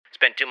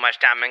Spent too much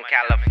time in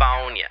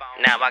California.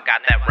 Now I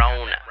got that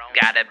Rona.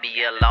 Gotta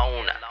be a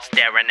loner.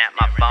 Staring at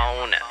my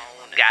phone.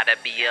 Gotta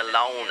be a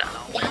loner.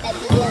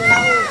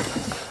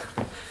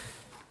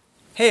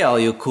 Hey all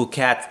you cool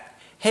cats.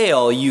 Hey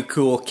all you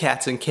cool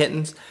cats and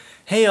kittens.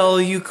 Hey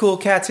all you cool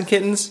cats and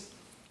kittens.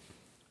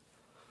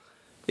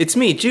 It's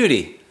me,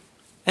 Judy.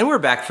 And we're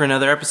back for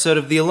another episode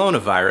of the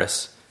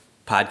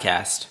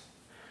thealoneaviruspodcast.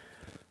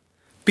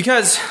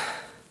 Because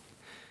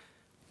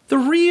the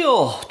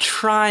real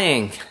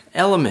trying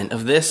element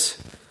of this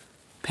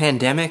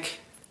pandemic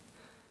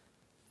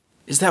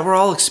is that we're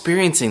all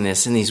experiencing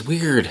this in these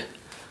weird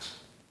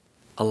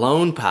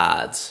alone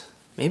pods.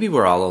 Maybe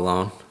we're all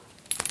alone.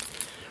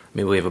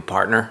 Maybe we have a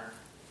partner,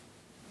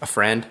 a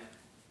friend.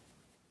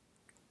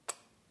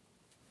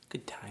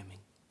 Good timing.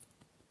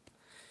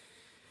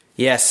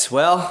 Yes,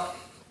 well,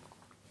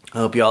 I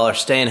hope y'all are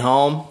staying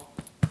home.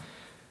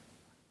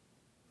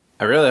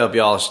 I really hope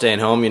y'all are staying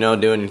home,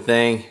 doing your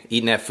thing,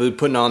 eating that food,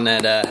 putting on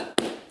that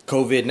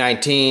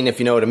COVID-19, if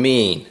you know what I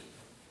mean.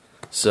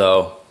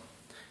 So,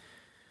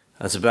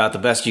 that's about the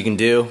best you can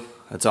do.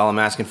 That's all I'm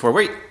asking for.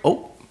 Wait,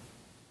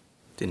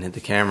 didn't hit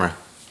the camera.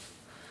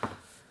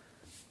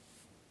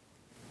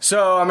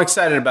 So, I'm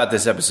excited about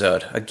this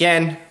episode.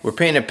 Again, we're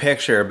painting a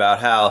picture about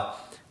how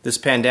this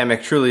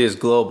pandemic truly is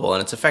global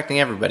and it's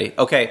affecting everybody.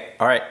 Okay,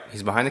 alright,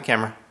 he's behind the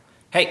camera.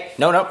 Hey,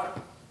 no.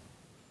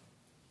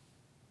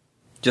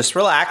 Just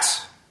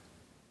relax.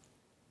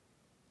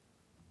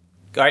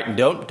 All right,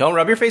 don't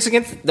rub your face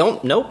against.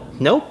 Nope.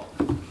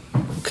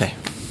 Okay.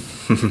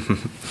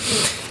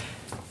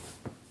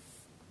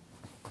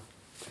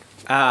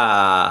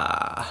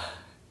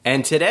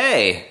 And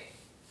today,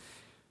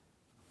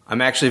 I'm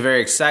actually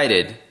very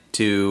excited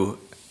to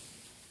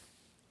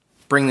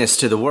bring this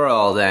to the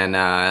world, and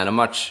on a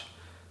much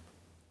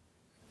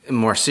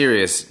more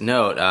serious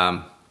note.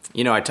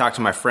 I talked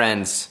to my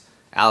friends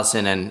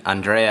Alison and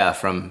Andrea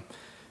from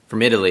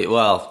Italy.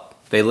 Well,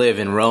 they live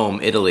in Rome,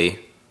 Italy.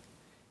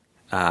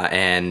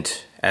 And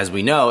as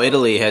we know,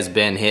 Italy has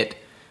been hit.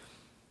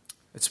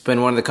 It's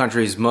been one of the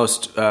countries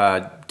most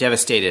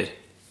devastated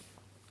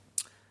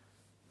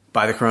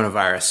by the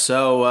coronavirus.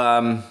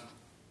 So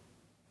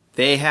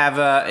they have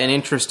an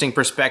interesting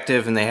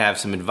perspective, and they have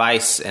some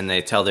advice, and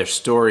they tell their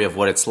story of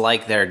what it's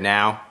like there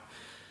now.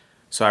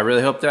 So I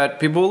really hope that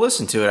people will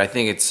listen to it. I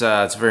think it's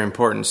a very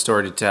important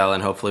story to tell,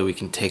 and hopefully we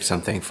can take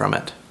something from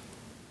it.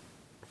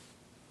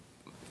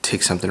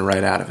 Take something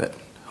right out of it.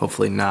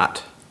 Hopefully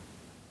not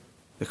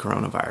the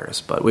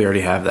coronavirus, but we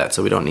already have that,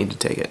 so we don't need to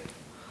take it.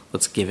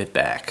 Let's give it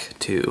back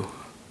to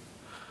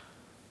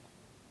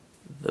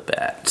the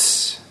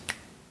bats.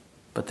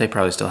 But they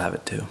probably still have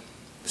it too.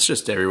 It's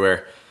just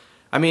everywhere.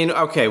 I mean,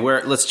 okay,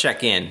 let's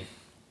check in.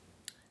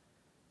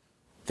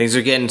 Things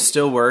are getting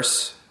still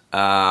worse. We're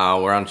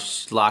on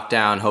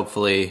lockdown,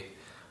 hopefully.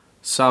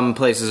 Some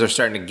places are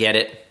starting to get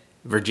it.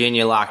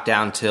 Virginia locked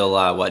down till,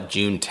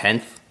 June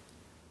 10th?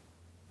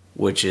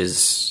 Which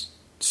is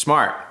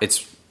smart.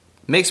 It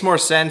makes more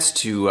sense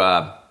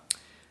to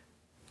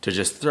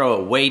just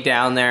throw it way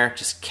down there,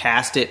 just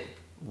cast it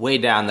way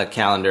down the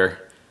calendar,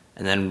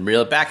 and then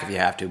reel it back if you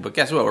have to. But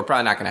guess what? We're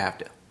probably not going to have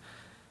to.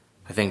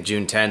 I think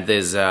June 10th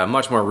is a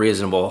much more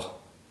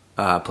reasonable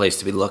place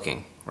to be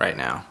looking right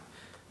now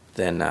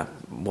than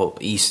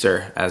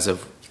Easter. I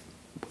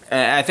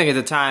think at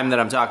the time that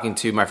I'm talking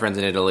to my friends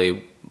in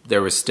Italy,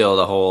 there was still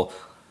the whole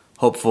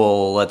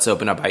hopeful, let's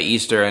open up by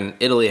Easter, and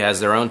Italy has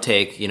their own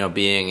take,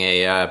 being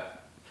a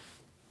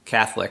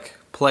Catholic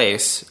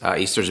place.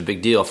 Easter's a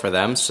big deal for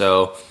them,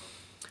 so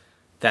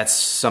that's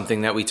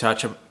something that we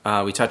touch on,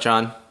 and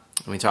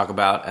we talk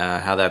about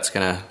how that's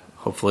going to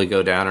hopefully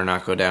go down or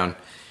not go down.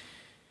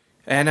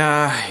 And,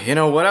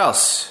 what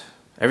else?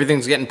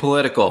 Everything's getting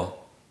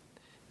political.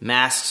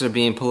 Masks are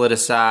being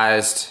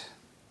politicized.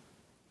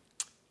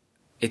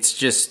 It's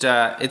just,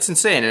 it's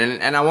insane.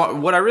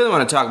 And what I really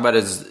want to talk about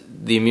is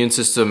the immune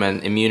system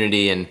and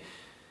immunity and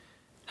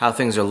how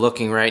things are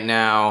looking right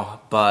now.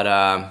 But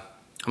I'm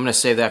going to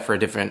save that for a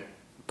different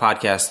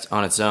podcast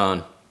on its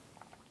own.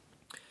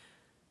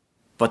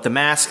 But the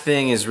mask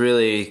thing is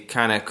really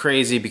kind of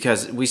crazy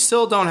because we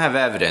still don't have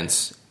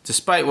evidence,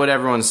 despite what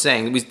everyone's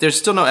saying. There's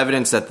still no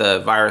evidence that the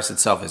virus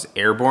itself is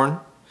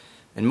airborne.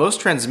 And most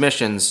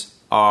transmissions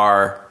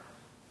are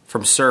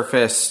from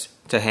surface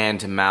to hand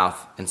to mouth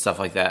and stuff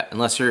like that,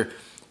 unless you're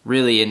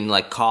really in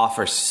like cough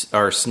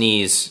or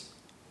sneeze,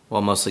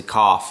 well, mostly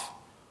cough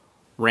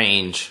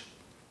range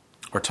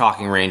or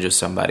talking range of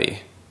somebody,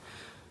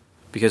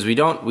 because we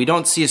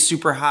don't see a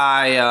super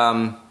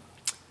high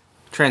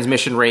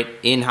transmission rate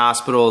in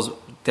hospitals.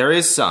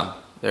 There's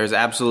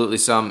absolutely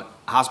some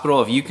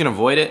hospital. If you can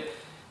avoid it,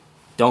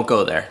 don't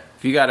go there.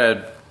 If you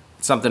got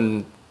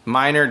something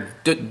minor,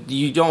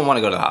 you don't want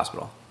to go to the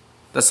hospital.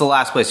 That's the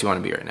last place you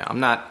want to be right now. I'm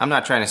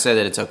not trying to say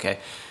that it's okay.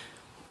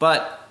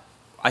 But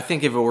I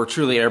think if it were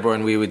truly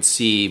airborne, we would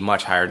see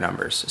much higher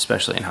numbers,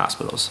 especially in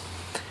hospitals.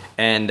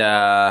 And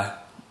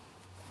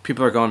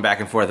people are going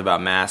back and forth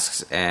about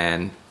masks,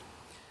 and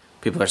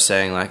people are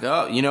saying like,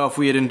 if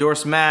we had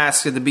endorsed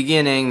masks at the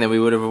beginning, then we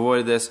would have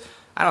avoided this.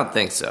 I don't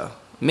think so.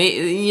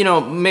 Maybe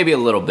a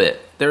little bit.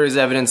 There is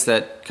evidence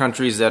that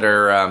countries that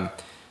are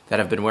that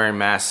have been wearing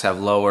masks have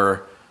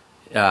lower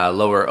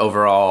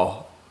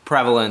overall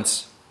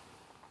prevalence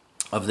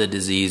of the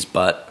disease,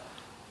 but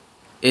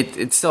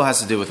it still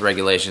has to do with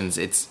regulations.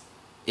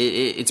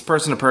 It's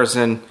person to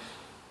person,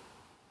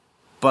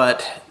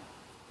 but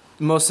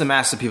most of the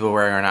masks that people are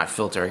wearing are not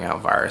filtering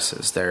out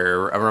viruses.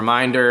 They're a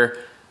reminder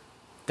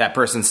that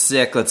person's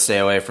sick, let's stay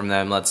away from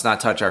them, let's not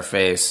touch our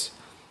face,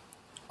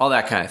 all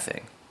that kind of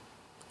thing.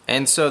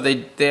 And so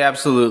they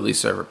absolutely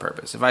serve a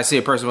purpose. If I see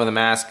a person with a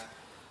mask,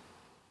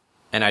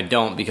 and I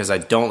don't because I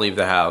don't leave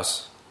the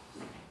house,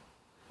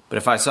 but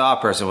if I saw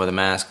a person with a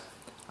mask,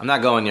 I'm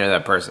not going near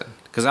that person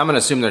because I'm going to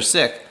assume they're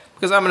sick,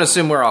 because I'm going to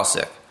assume we're all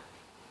sick.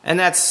 And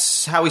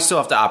that's how we still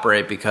have to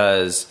operate,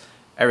 because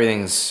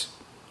everything's,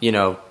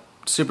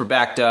 super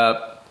backed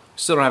up.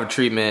 Still don't have a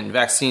treatment.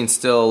 Vaccine's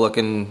still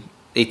looking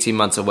 18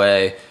 months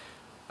away.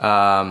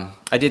 I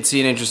did see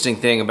an interesting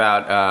thing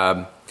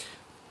about,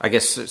 I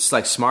guess it's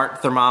like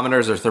smart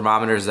thermometers, or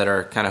thermometers that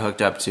are kind of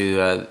hooked up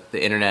to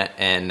the internet,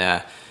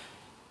 and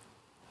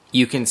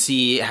you can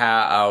see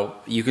on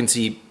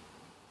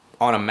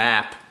a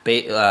map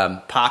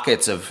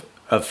pockets of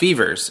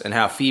fevers, and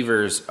how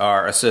fevers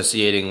are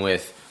associating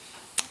with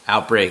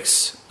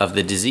outbreaks of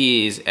the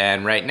disease.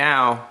 And right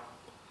now,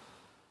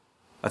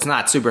 that's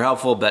not super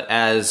helpful, but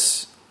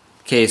as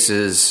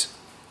cases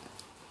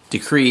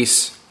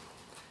decrease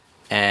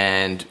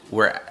and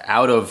we're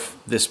out of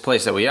this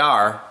place that we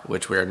are,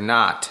 which we're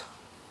not,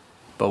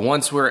 but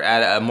once we're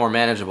at a more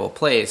manageable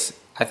place,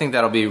 I think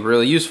that'll be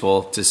really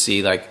useful to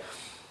see, like,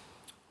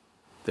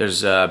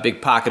 there's a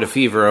big pocket of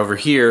fever over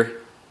here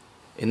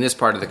in this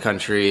part of the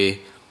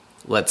country.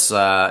 Let's,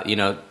 start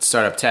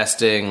up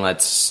testing.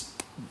 Let's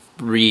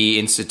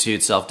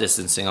reinstitute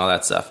self-distancing, all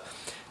that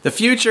stuff. The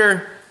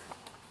future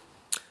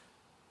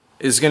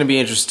is going to be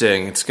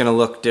interesting. It's going to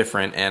look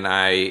different, and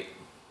I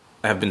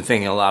have been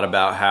thinking a lot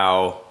about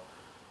how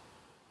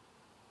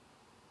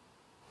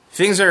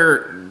things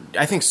are,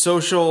 I think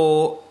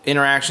social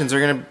interactions are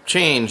going to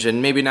change,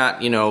 and maybe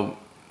not, you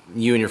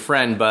and your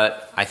friend,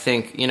 but I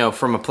think,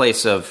 from a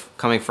place of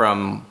coming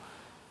from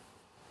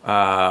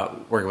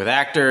working with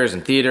actors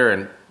and theater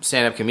and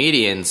stand-up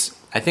comedians,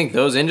 I think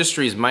those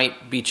industries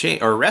might be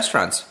changed, or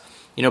restaurants,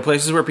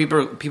 places where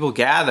people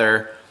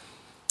gather.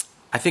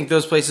 I think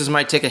those places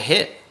might take a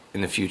hit in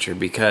the future,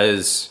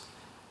 because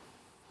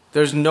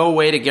there's no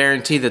way to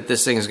guarantee that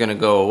this thing is going to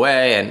go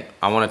away. And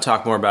I want to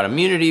talk more about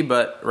immunity,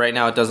 but right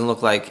now it doesn't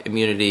look like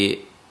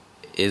immunity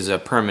is a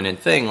permanent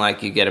thing.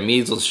 Like, you get a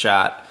measles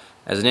shot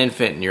as an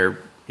infant and you're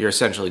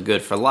essentially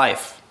good for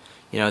life.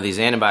 These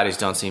antibodies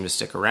don't seem to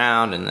stick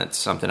around, and that's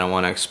something I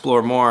want to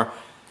explore more.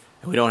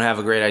 We don't have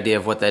a great idea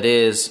of what that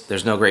is.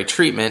 There's no great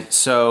treatment,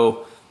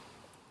 so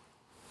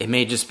it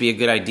may just be a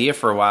good idea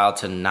for a while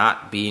to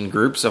not be in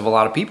groups of a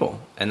lot of people,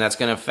 and that's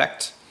going to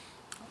affect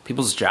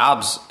people's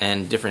jobs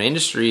and different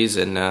industries,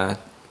 and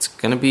it's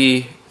going to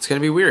be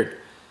weird.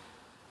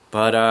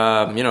 But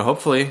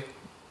hopefully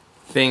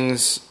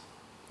things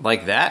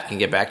like that can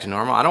get back to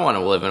normal. I don't want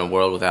to live in a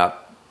world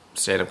without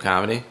stand-up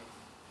comedy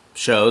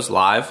shows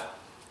live,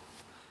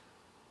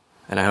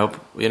 and I hope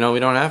we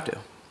don't have to.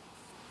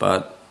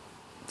 But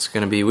it's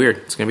going to be weird.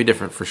 It's going to be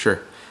different for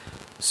sure.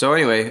 So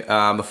anyway,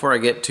 before I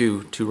get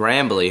too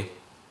rambly,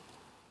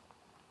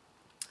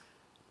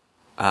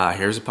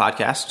 here's a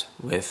podcast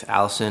with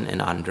Alison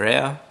and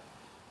Andrea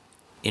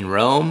in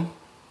Rome,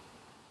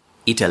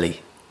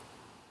 Italy.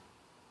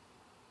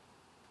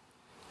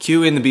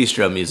 Cue in the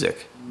bistro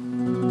music.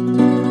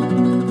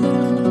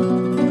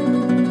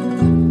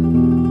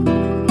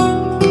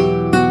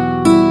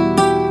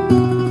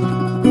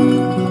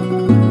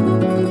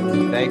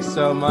 Thanks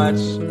so much,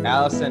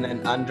 Alison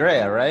and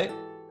Andrea, right?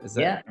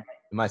 Yeah.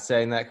 Am I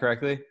saying that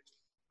correctly?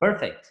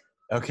 Perfect.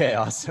 Okay,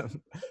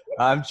 awesome.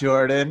 I'm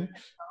Jordan.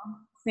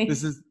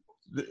 This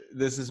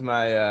is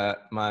my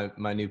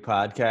my new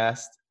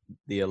podcast,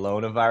 the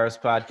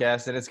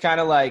thealoneaviruspodcast, and it's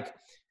kind of like,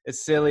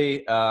 it's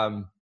silly,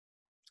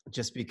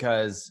 just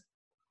because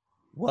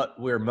what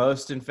we're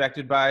most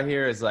infected by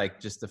here is like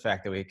just the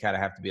fact that we kind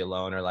of have to be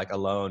alone, or like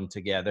alone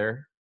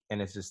together,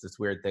 and it's just this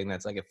weird thing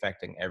that's like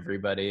affecting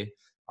everybody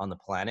on the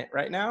planet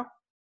right now.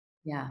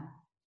 Yeah.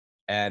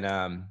 And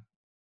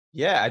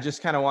I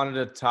just kind of wanted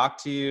to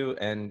talk to you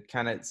and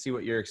kind of see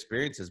what your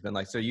experience has been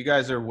like. So you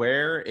guys are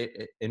where?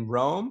 In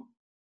Rome?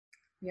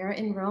 We're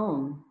in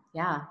Rome.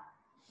 Yeah.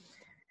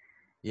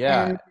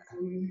 Yeah.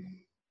 And,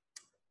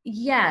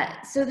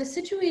 so the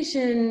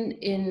situation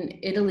in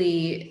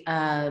Italy,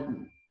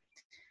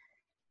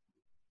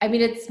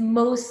 it's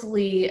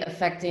mostly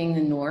affecting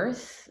the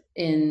north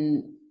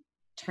in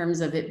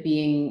terms of it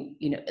being,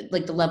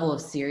 like the level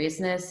of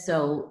seriousness.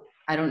 So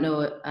I don't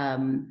know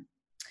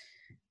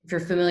if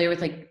you're familiar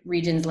with like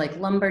regions like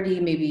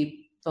Lombardy.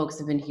 Maybe folks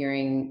have been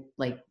hearing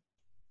like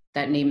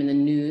that name in the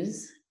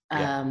news.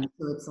 Yeah.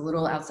 So it's a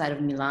little outside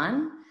of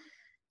Milan.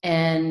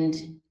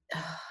 And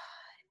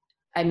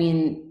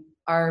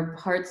our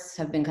hearts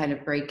have been kind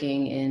of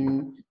breaking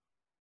in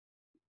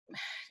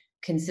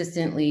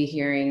consistently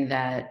hearing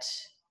that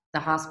The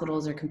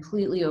hospitals are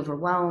completely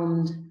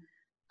overwhelmed.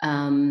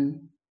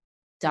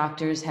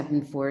 Doctors have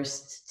been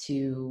forced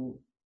to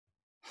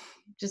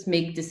just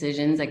make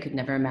decisions I could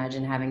never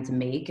imagine having to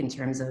make in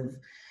terms of,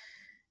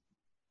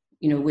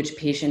 which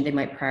patient they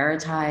might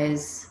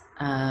prioritize.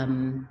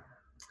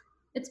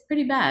 It's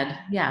pretty bad.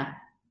 Yeah.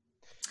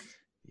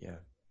 Yeah.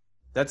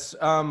 That's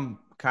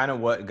kind of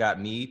what got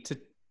me to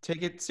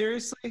take it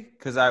seriously,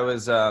 because I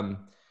was in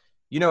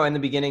the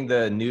beginning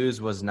the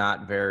news was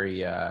not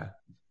very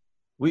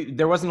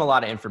there wasn't a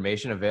lot of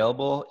information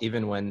available,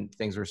 even when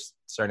things were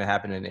starting to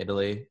happen in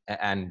Italy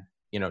and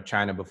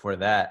China before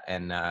that,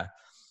 and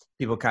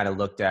people kind of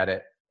looked at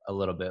it a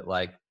little bit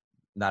like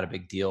not a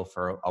big deal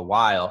for a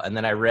while. And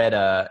then I read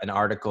an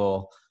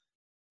article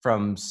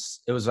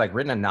it was like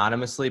written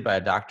anonymously by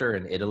a doctor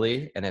in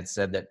Italy, and it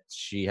said that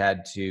she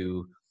had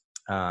to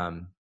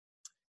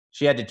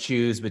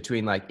choose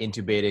between like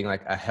intubating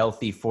like a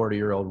healthy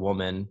 40-year-old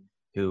woman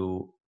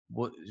who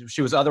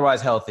she was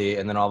otherwise healthy,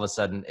 and then all of a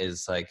sudden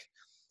is like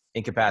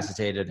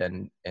incapacitated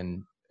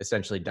and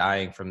essentially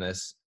dying from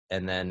this,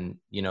 and then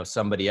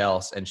somebody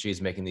else, and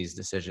she's making these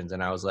decisions.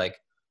 And I was like,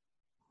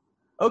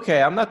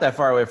 okay, I'm not that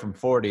far away from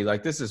 40.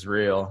 Like, this is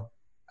real.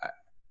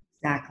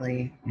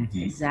 Exactly.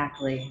 Mm-hmm.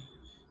 Exactly.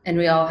 And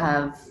we all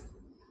have,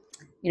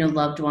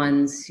 loved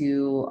ones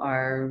who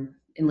are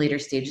in later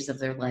stages of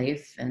their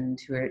life and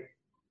who are,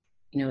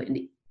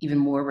 in even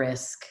more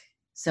risk.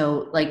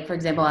 So, like, for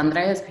example,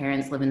 Andrea's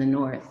parents live in the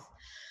north.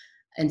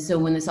 And so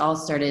when this all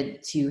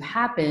started to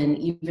happen,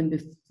 even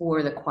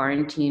before the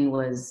quarantine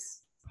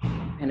was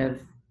kind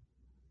of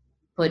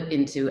put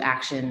into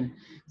action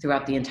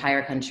throughout the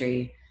entire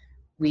country,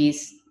 we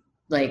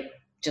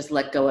just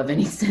let go of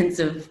any sense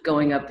of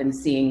going up and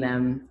seeing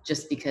them,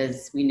 just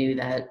because we knew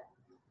that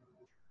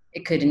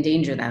it could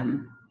endanger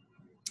them.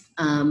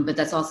 But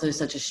that's also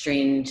such a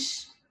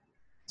strange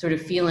sort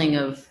of feeling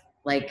of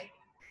like,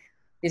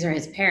 these are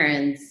his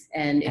parents,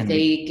 and if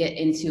they get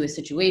into a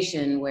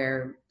situation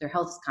where their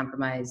health is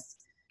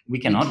compromised, we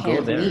cannot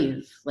go there.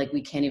 Leave. Like, we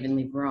can't even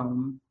leave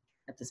Rome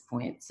at this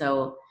point.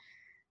 So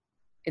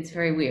it's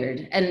very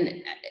weird.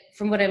 And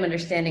from what I'm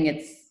understanding,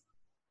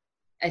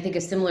 I think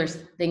a similar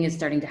thing is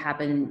starting to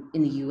happen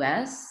in the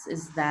US.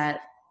 Is that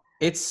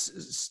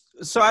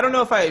so I don't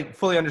know if I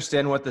fully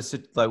understand what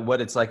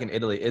what it's like in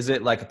Italy. Is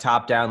it like a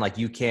top down, like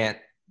you can't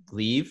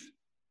leave?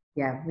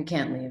 Yeah, we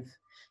can't leave.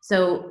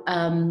 So,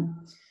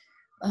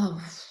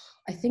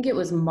 I think it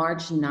was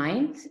March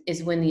 9th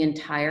is when the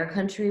entire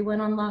country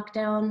went on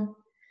lockdown.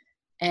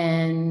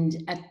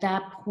 And at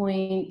that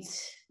point,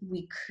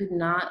 we could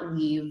not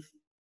leave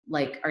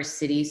like our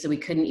city. So we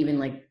couldn't even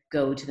like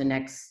go to the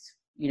next,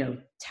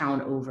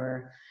 town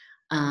over.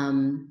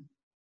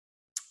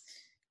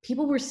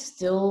 People were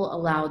still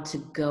allowed to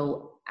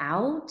go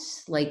out,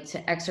 like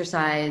to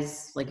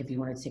exercise, like if you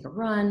want to take a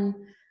run,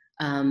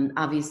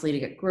 obviously to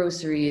get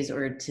groceries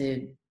or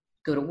to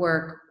go to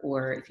work,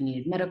 or if you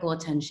needed medical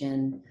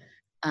attention.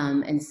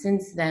 And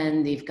since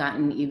then, they've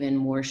gotten even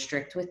more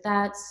strict with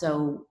that.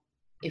 So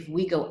if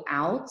we go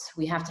out,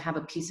 we have to have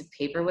a piece of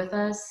paper with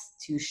us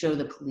to show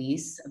the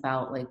police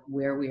about like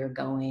where we are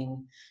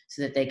going,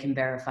 so that they can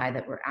verify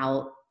that we're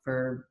out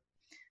for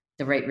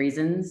the right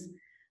reasons.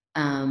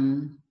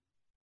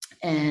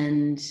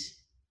 And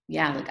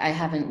yeah, like I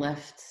haven't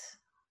left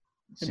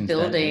the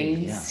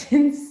building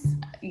since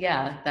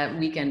that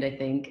weekend, I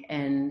think.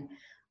 And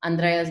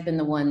Andrea's been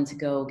the one to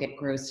go get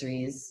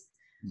groceries,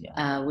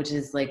 which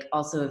is like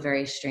also a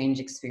very strange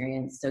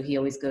experience. So he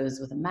always goes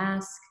with a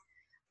mask.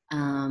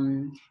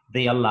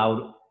 They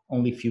allowed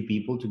only few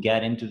people to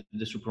get into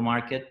the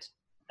supermarket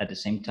at the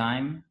same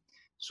time.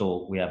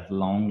 So we have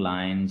long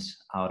lines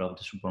out of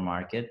the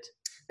supermarket.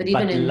 But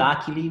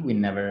luckily we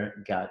never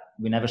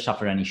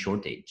suffered any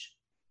shortage.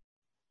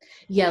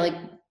 Yeah, like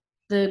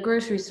the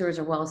grocery stores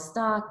are well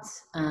stocked.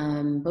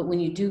 But when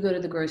you do go to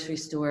the grocery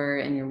store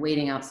and you're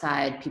waiting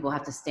outside, people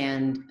have to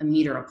stand a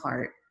meter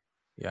apart.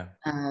 Yeah.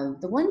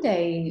 The one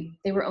day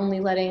they were only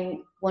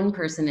letting one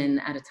person in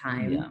at a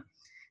time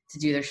to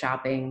do their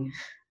shopping.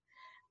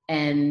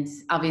 And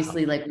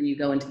obviously, like when you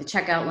go into the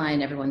checkout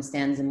line, everyone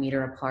stands a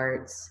meter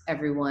apart.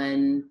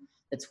 Everyone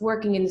that's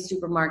working in the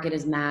supermarket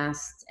is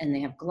masked and they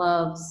have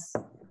gloves.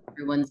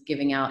 Everyone's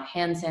giving out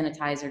hand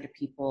sanitizer to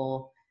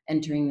people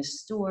entering the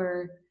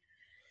store.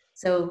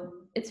 So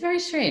it's very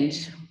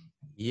strange.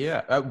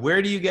 Yeah.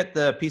 Where do you get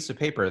the piece of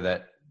paper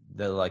that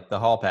the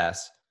hall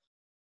pass?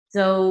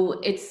 So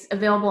it's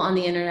available on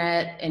the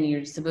internet, and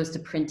you're supposed to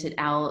print it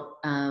out,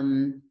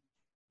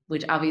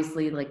 which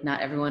obviously like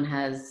not everyone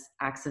has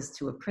access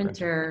to a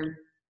printer,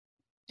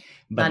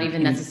 not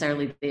even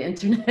necessarily the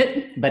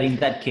internet. But in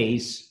that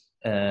case,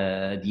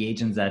 the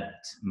agent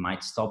that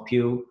might stop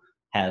you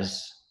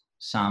has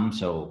some,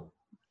 so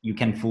you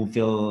can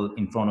fulfill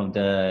in front of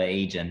the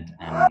agent,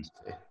 and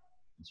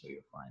so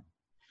you're fine.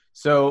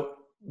 So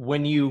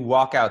when you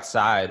walk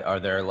outside, how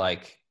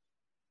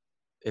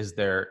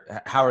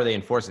are they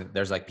enforcing it?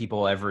 There's like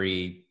people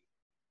every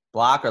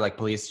block, or like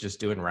police just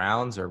doing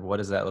rounds, or what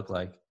does that look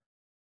like?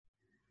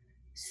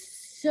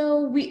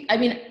 So we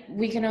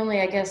can only,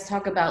 I guess,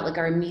 talk about like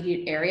our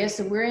immediate area.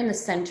 So we're in the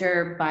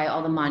center by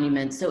all the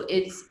monuments. So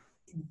it's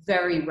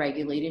very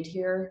regulated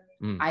here.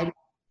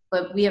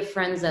 But we have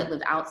friends that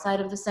live outside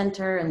of the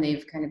center, and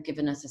they've kind of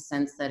given us a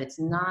sense that it's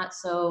not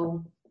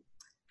so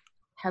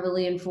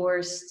heavily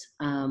enforced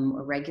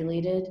or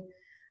regulated.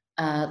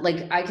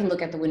 Like I can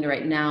look at the window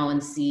right now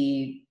and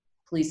see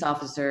police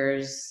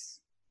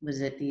officers.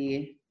 Was it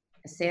the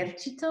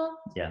Esercito?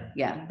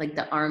 Yeah, like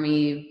the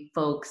army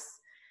folks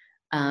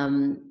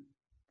on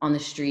the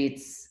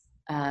streets.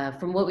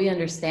 From what we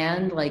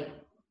understand, like,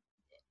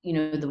 you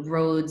know, the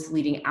roads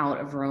leading out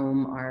of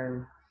Rome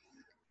are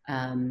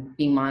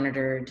being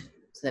monitored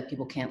so that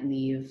people can't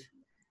leave.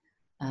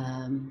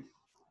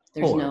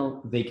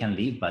 They can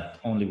leave, but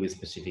only with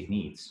specific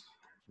needs.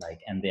 Like,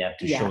 and they have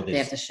to show this. They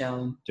have to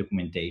show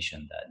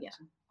documentation that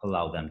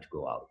allow them to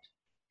go out.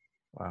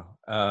 Wow.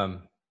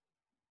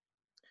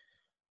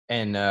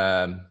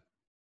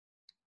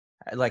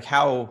 Like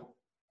how?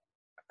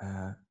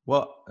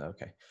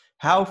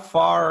 How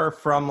far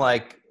from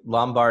like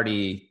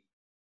Lombardy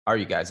are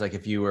you guys? Like,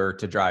 if you were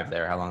to drive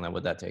there, how long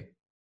would that take?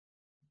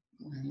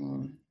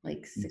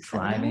 Like 6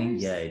 driving,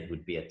 hours? yeah, it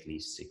would be at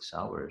least 6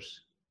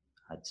 hours.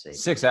 I'd say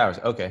 6 hours.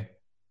 Okay.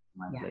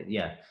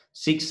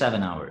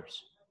 6-7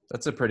 hours.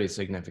 That's a pretty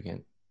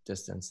significant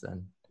distance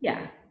then.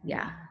 Yeah.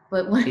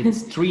 But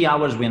it's 3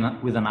 hours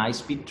with an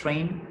high-speed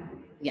train.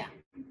 Yeah.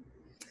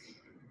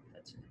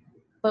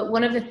 But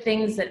one of the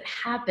things that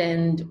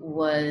happened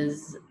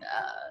was,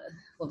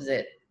 what was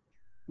it?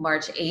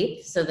 March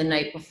 8th. So the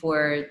night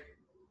before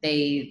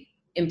they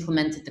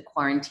implemented the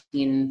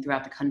quarantine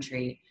throughout the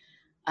country,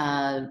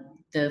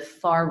 the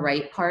far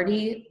right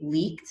party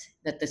leaked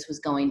that this was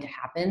going to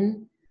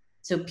happen.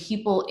 So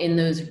people in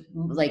those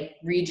like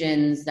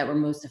regions that were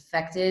most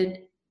affected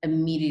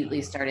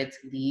immediately started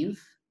to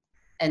leave.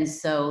 And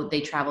so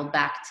they traveled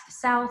back to the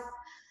south.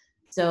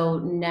 So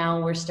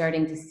now we're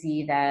starting to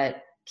see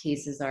that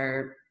case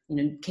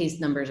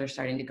numbers are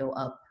starting to go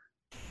up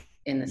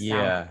in the south.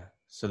 Yeah.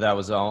 So that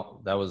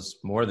was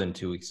more than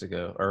 2 weeks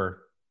ago,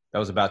 or that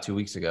was about 2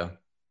 weeks ago.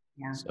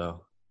 Yeah.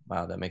 So,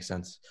 wow, that makes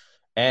sense.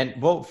 And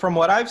well, from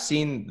what I've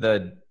seen,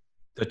 the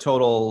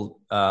total,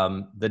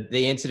 the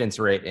incidence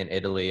rate in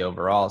Italy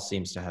overall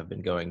seems to have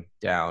been going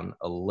down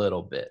a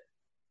little bit.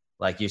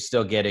 Like, you're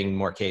still getting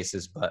more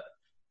cases, but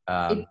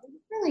it did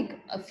for like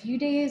a few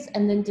days,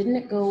 and then didn't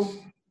it go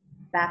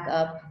back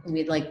up? We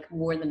had like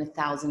more than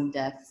 1,000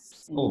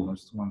 deaths.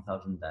 Almost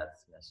 1,000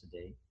 deaths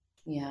yesterday.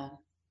 Yeah.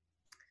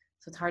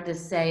 So it's hard to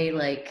say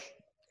like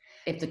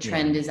if the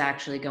trend is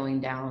actually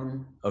going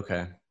down.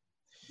 Okay.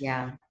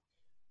 Yeah.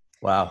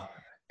 Wow.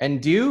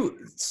 And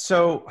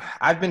so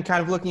I've been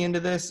kind of looking into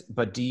this,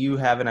 but do you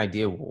have an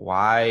idea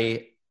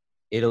why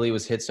Italy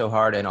was hit so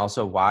hard, and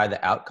also why the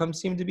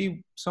outcomes seem to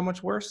be so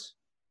much worse?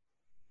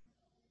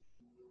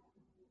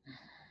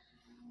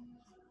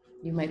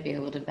 You might be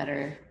able to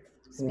better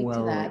speak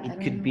to that.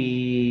 It could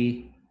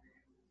be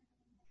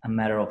a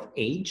matter of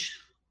age,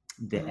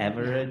 the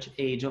average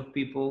age of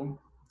people.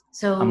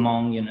 So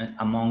among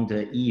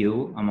the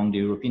EU, among the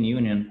European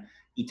Union,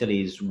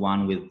 Italy is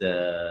one with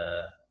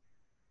the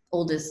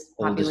oldest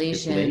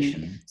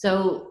population.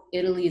 So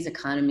Italy's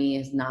economy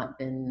has not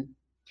been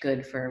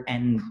good for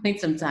quite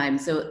some time.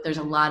 So there's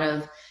a lot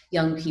of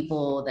young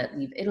people that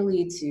leave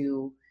Italy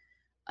to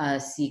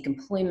seek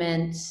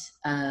employment.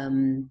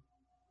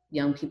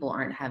 Young people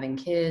aren't having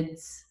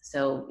kids.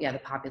 So the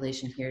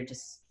population here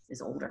just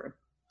is older.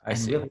 I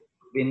see. We've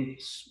been,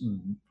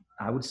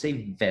 I would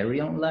say, very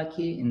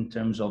unlucky in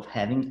terms of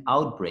having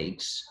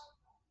outbreaks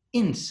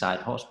inside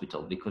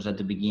hospital, because at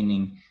the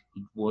beginning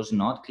it was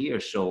not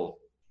clear. So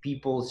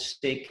people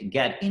sick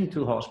get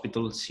into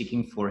hospital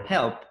seeking for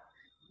help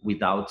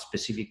without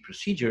specific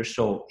procedures.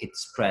 So it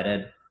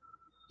spread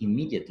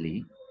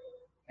immediately.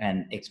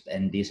 And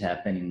this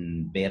happened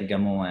in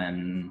Bergamo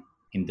and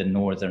in the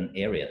northern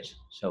areas.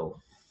 So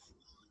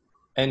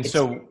go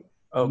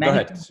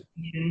ahead.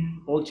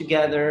 All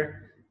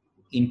together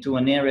into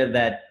an area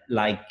that,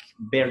 like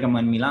Bergamo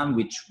and Milan,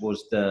 which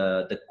was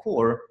the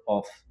core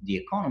of the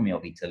economy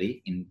of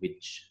Italy, in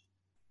which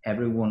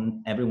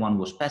everyone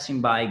was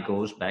passing by,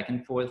 goes back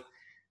and forth.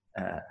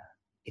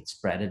 It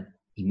spread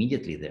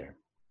immediately there.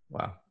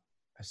 Wow,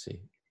 I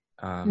see.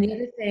 The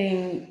other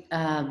thing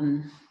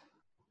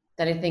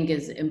that I think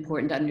is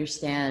important to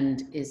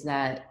understand is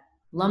that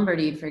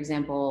Lombardy, for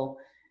example,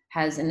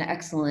 has an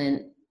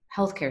excellent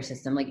healthcare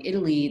system. Like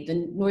Italy,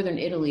 the northern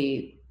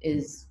Italy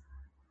is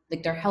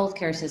like their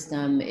healthcare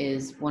system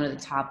is one of the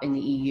top in the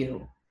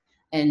EU,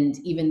 and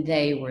even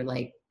they were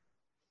like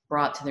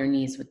brought to their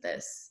knees with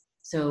this.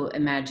 So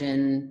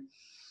imagine,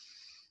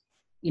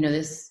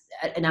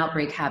 an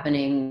outbreak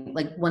happening.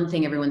 Like, one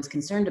thing everyone's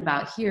concerned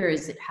about here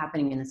is it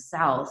happening in the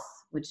south,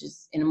 which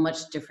is in a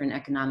much different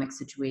economic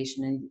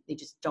situation, and they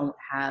just don't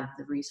have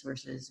the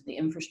resources, the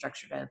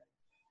infrastructure to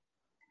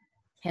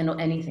handle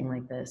anything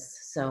like this.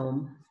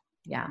 So,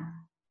 yeah.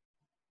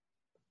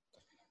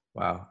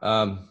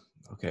 Wow.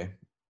 Okay.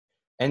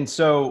 And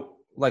so,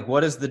 like,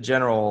 what is the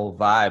general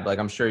vibe? Like,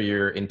 I'm sure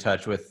you're in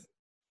touch with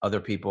other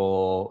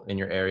people in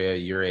your area,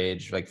 your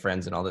age, like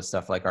friends and all this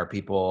stuff? Like, are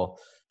people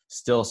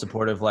still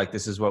supportive? Like,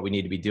 this is what we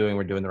need to be doing.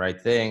 We're doing the right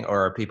thing.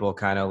 Or are people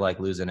kind of like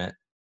losing it?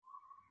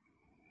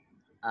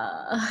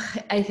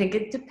 I think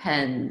it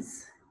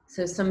depends.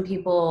 So some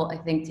people, I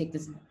think, take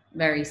this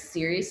very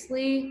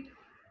seriously.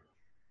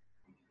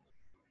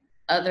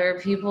 Other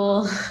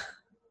people,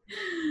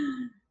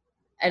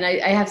 and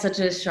I have such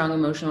a strong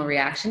emotional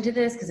reaction to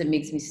this because it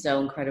makes me so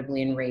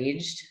incredibly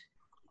enraged.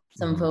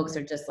 Some folks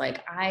are just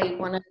like, I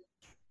want to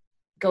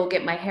go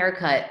get my hair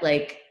cut.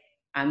 Like,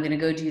 I'm going to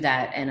go do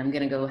that. And I'm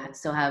going to go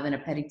still have an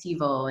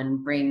aperitivo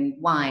and bring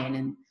wine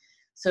and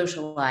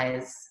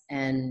socialize.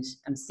 And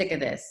I'm sick of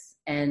this.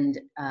 And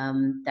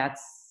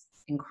that's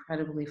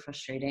incredibly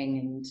frustrating.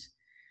 And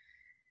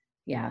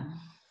yeah,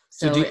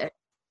 so it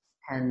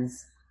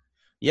depends.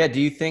 Yeah.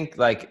 Do you think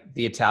like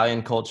the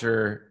Italian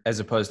culture, as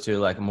opposed to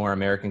like a more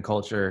American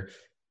culture,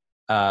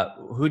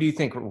 who do you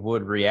think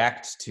would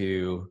react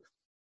to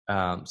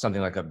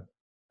something like a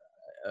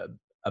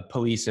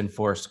police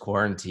enforced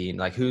quarantine?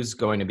 Like, who's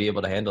going to be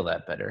able to handle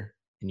that better,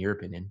 in your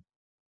opinion?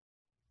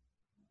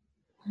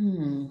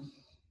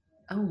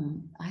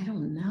 Oh, I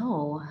don't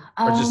know.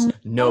 Or just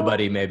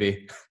nobody,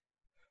 maybe.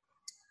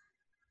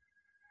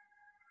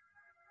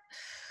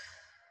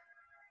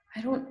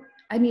 I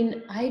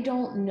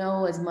don't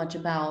know as much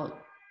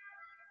about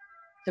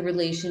the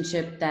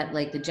relationship that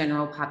like the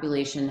general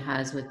population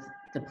has with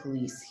the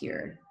police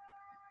here.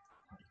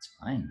 It's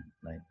fine,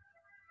 like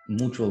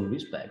mutual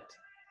respect.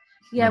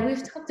 Yeah,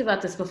 we've talked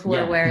about this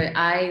before, where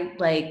I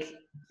like,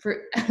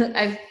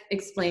 I've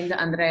explained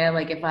to Andrea,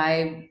 like if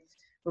I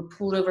were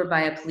pulled over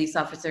by a police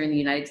officer in the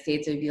United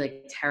States, I would be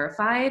like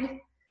terrified.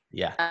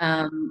 Yeah.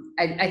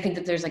 I think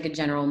that there's like a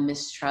general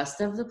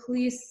mistrust of the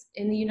police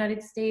in the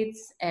United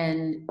States,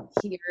 and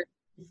here it's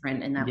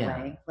different in that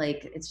way.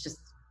 Like, it's just,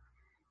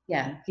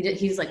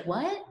 he's like,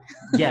 what?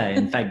 Yeah,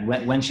 in fact,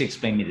 when she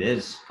explained me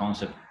this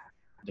concept,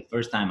 the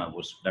first time I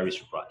was very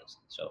surprised.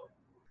 So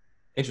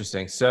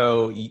interesting.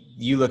 So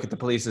you look at the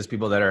police as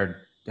people that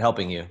are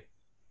helping you.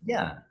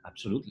 Yeah,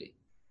 absolutely.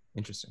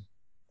 Interesting.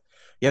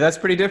 Yeah, that's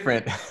pretty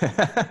different.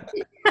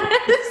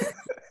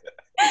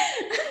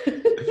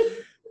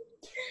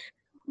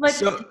 But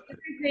the other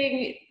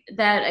thing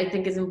that I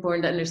think is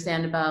important to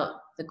understand about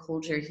the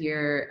culture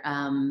here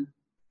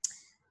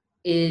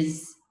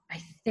is, I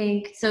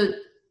think, so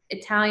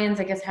Italians,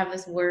 I guess, have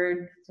this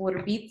word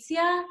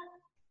furbizia,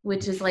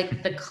 which is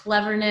like the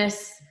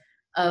cleverness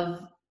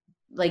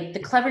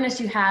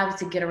you have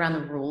to get around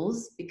the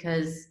rules,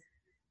 because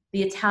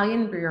the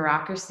Italian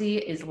bureaucracy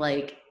is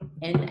like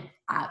an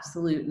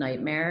absolute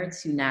nightmare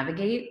to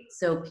navigate.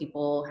 So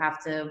people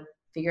have to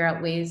figure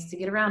out ways to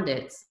get around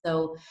it.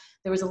 So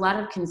there was a lot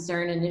of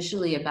concern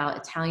initially about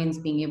Italians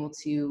being able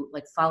to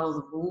like follow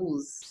the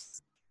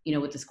rules,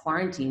 with this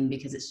quarantine,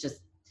 because it's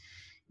just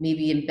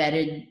maybe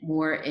embedded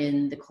more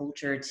in the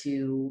culture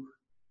to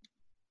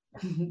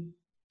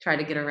try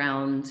to get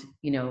around,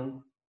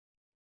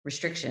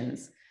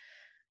 restrictions.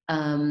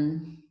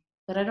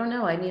 But I don't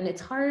know. I mean,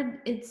 it's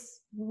hard.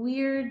 It's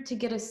weird to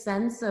get a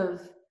sense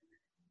of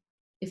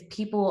if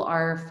people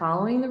are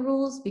following the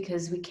rules,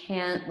 because we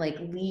can't like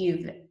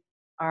leave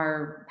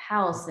our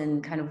house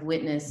and kind of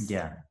witness,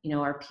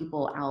 our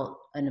people out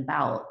and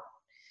about.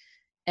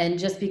 And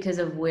just because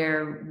of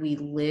where we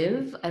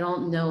live, I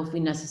don't know if we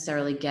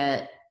necessarily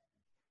get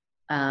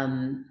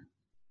a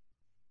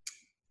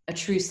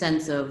true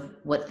sense of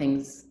what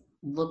things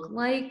look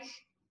like,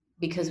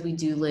 because we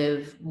do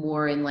live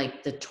more in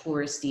like the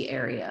touristy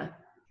area.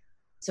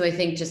 So I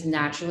think just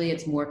naturally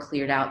it's more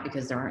cleared out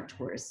because there aren't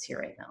tourists here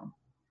right now.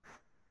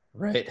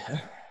 Right.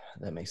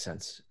 That makes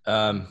sense.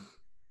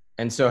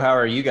 And so how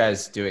are you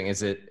guys doing?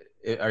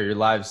 Are your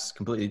lives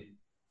completely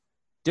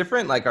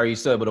different? Like, are you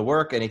still able to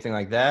work, anything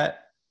like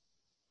that?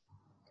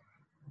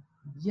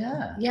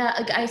 Yeah.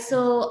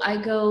 I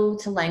go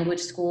to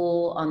language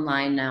school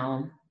online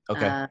now.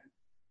 Okay.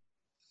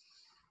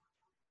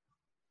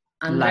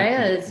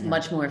 Andrea is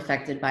much more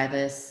affected by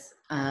this,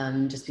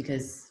 just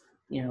because,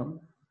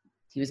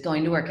 he was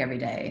going to work every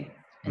day,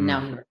 and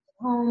now he works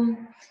at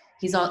home.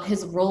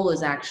 His role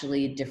is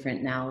actually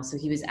different now. So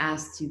he was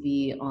asked to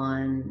be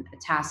on a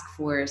task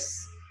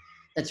force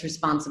that's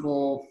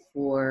responsible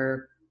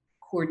for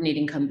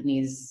coordinating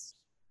companies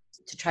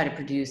to try to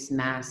produce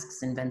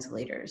masks and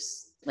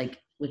ventilators, like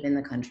within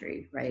the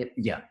country, right?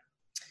 Yeah.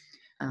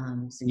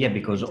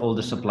 Because all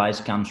the supplies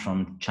comes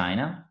from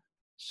China.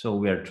 So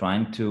we are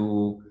trying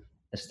to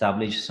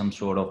establish some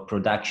sort of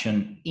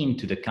production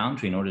into the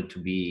country in order to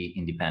be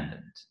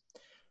independent.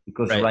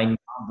 Because right now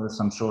there's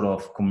some sort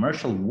of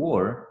commercial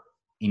war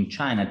in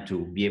China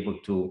to be able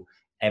to,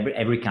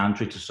 every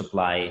country to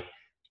supply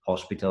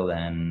hospital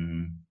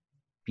and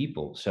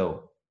people.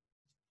 So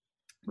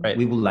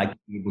we would like to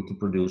be able to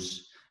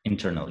produce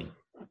internally.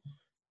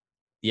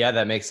 Yeah,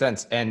 that makes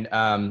sense. And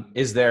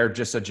is there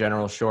just a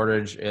general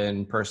shortage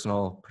in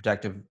personal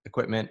protective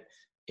equipment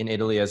in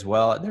Italy as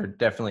well? There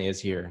definitely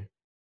is here.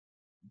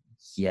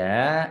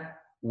 Yeah,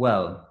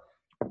 well,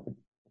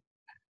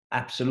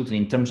 absolutely.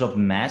 In terms of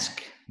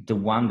mask, the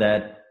one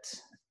that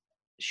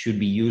should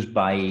be used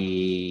by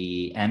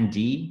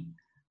MD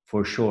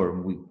for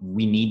sure.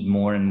 We need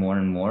more and more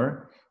and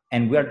more.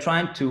 And we are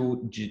trying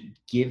to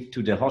give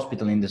to the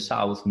hospital in the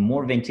south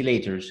more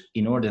ventilators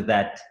in order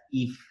that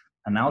if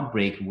an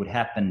outbreak would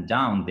happen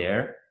down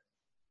there,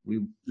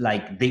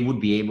 they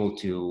would be able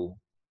to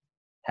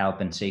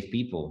help and save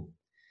people,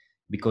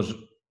 because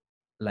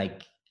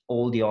like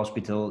all the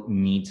hospital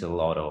needs a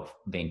lot of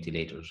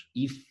ventilators.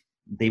 If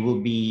they will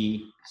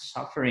be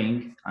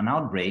suffering an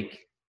outbreak,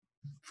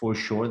 for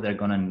sure they're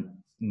gonna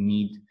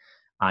need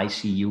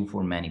ICU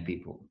for many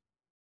people.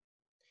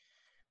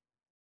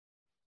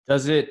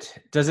 Does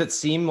it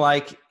seem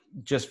like,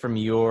 just from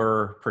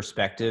your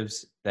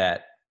perspectives,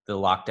 that the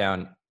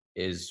lockdown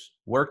is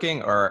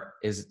working, or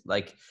is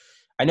like,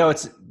 I know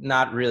it's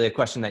not really a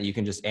question that you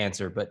can just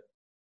answer, but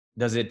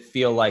does it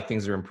feel like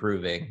things are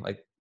improving,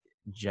 like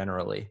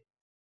generally?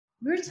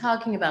 We were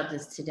talking about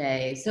this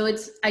today. So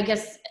it's, I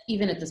guess,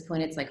 even at this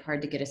point, it's like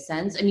hard to get a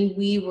sense. I mean,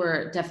 we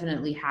were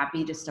definitely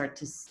happy to start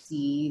to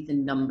see the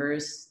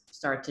numbers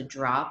start to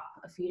drop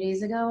a few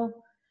days ago.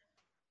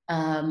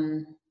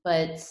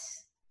 But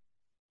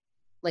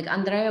like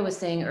Andrea was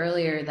saying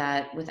earlier,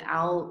 that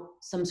without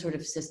some sort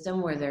of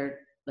system where they're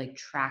like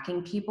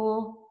tracking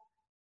people,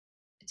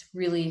 it's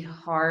really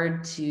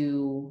hard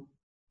to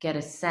get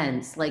a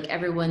sense. Like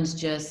everyone's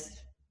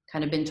just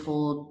kind of been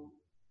told,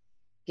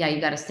 yeah,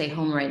 you got to stay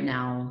home right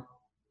now.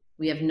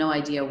 We have no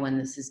idea when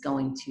this is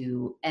going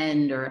to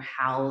end, or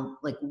how,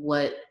 like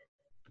what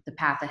the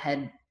path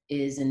ahead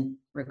is in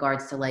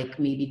regards to like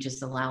maybe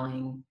just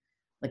allowing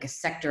like a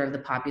sector of the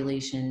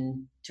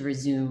population to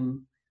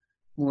resume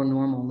more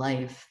normal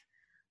life.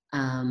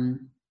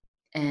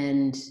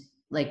 And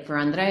like for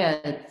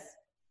Andrea,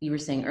 you were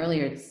saying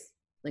earlier, it's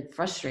like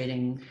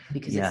frustrating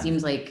because it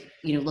seems like,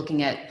 you know,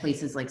 looking at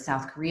places like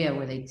South Korea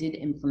where they did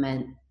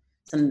implement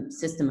some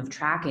system of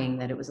tracking,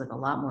 that it was like a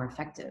lot more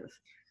effective.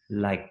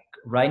 Like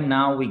right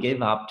now we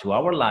gave up to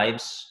our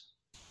lives,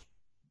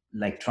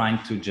 like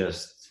trying to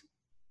just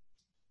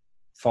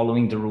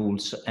following the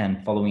rules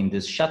and following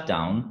this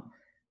shutdown.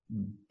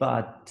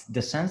 But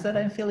the sense that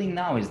I'm feeling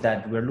now is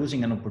that we're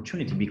losing an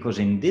opportunity, because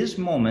in this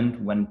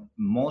moment when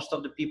most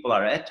of the people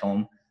are at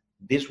home,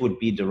 this would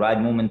be the right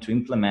moment to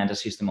implement a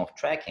system of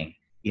tracking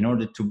in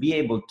order to be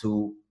able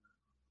to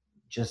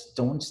just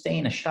don't stay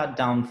in a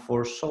shutdown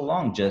for so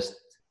long. Just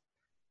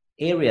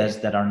areas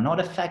that are not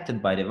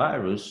affected by the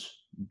virus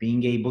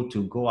being able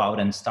to go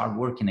out and start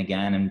working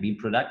again and be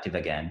productive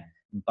again,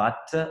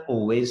 but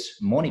always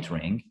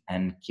monitoring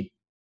and keep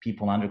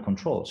people under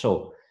control.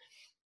 So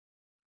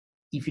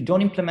if you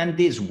don't implement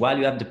this while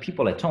you have the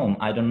people at home,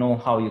 I don't know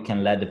how you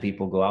can let the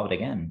people go out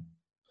again.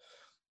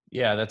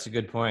 Yeah, that's a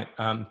good point.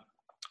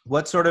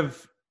 What sort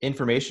of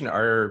information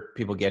are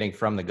people getting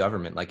from the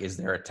government? Like, is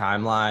there a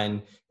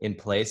timeline in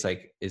place?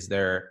 Like, is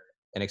there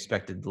an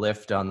expected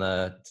lift on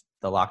the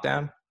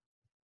lockdown?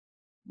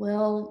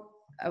 Well,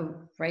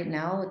 right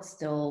now it's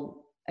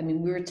still, I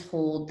mean, we were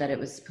told that it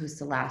was supposed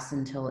to last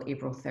until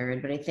April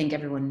 3rd, but I think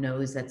everyone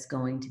knows that's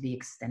going to be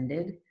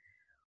extended.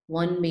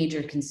 One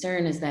major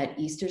concern is that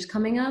Easter's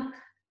coming up,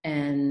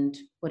 and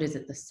what is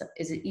it?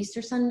 Is it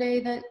Easter Sunday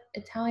that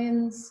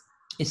Italians?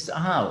 It's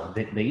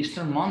the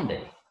Easter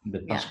Monday, the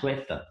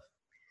Pasquetta.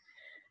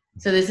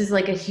 So this is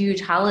like a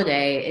huge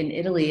holiday in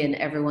Italy, and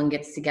everyone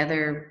gets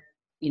together,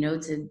 you know,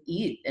 to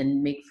eat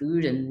and make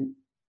food and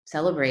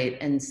celebrate.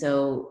 And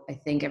so I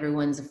think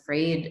everyone's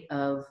afraid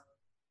of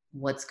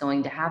what's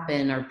going to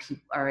happen.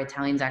 Are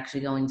Italians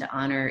actually going to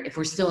honor, if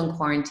we're still in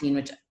quarantine,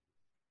 which I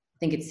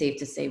think it's safe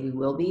to say we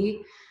will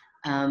be,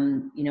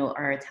 you know,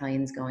 are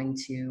Italians going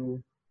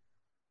to,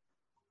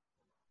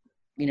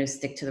 you know,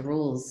 stick to the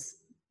rules?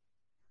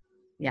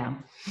 Yeah.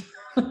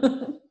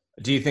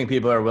 Do you think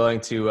people are willing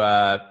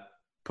to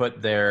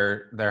put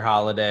their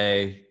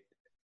holiday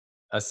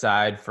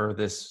aside for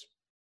this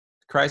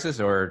crisis,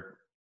 or?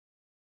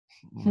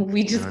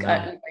 We just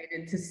got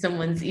invited to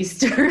someone's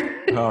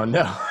Easter. Oh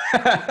no.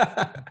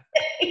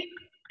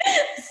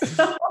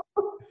 So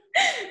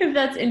if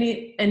that's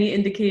any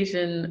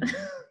indication.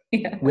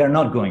 Yeah. We are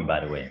not going,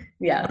 by the way.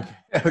 Yeah.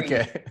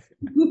 Okay.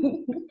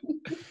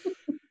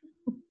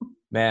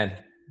 Man.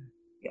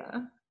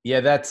 Yeah. Yeah,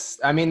 that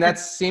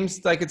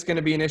seems like it's going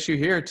to be an issue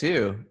here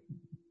too.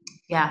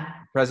 Yeah.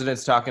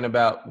 President's talking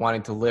about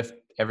wanting to lift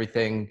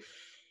everything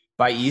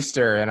by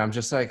Easter, and I'm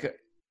just like,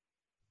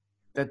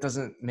 that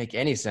doesn't make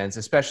any sense,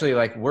 especially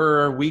like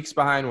we're weeks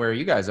behind where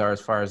you guys are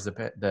as far as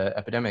the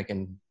epidemic,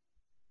 and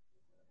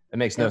it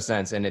makes no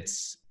sense, and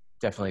it's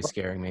definitely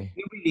scaring me.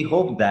 We really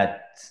hope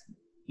that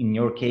in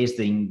your case,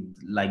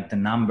 the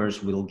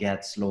numbers will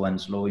get slow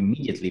and slow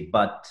immediately.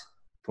 But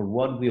for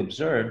what we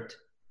observed,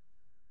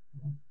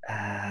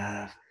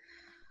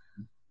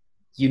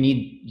 you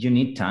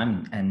need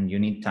time, and you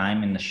need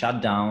time in the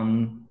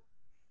shutdown.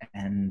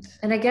 And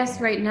I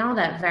guess right now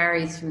that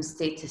varies from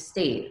state to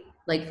state.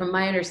 Like from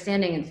my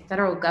understanding, the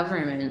federal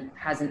government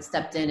hasn't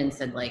stepped in and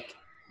said like,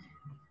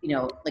 you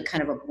know, like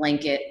kind of a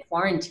blanket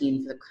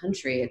quarantine for the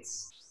country.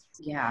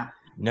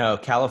 No,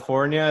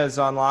 California is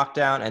on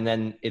lockdown, and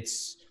then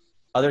it's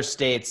other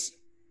states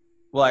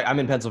well, I'm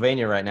in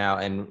Pennsylvania right now,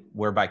 and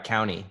we're by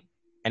county,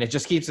 and it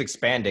just keeps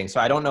expanding. So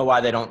I don't know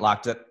why they don't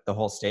lock the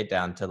whole state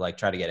down to like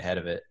try to get ahead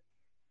of it.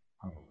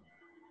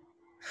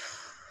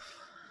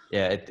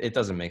 Yeah, it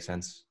doesn't make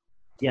sense.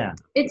 Yeah.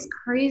 It's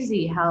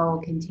crazy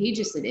how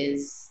contagious it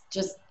is.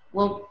 Just,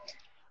 well,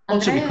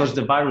 also because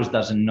the virus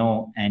doesn't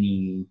know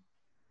any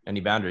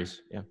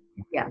boundaries. Yeah.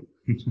 Yeah.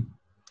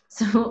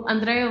 So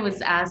Andrea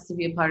was asked to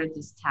be a part of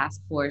this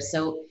task force.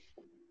 So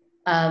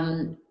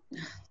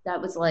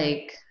that was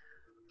like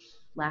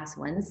last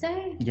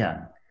Wednesday.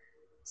 Yeah.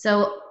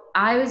 So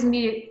I was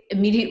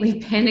immediately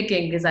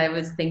panicking because I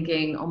was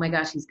thinking, oh my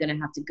gosh, he's going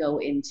to have to go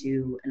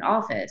into an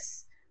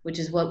office, which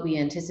is what we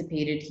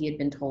anticipated. He had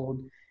been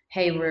told,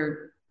 hey,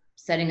 we're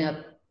setting up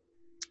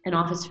an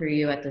office for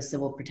you at the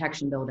Civil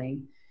Protection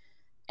Building.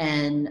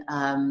 And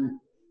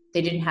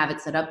they didn't have it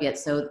set up yet.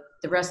 So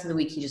the rest of the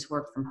week he just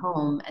worked from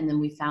home. And then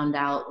we found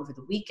out over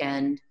the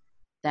weekend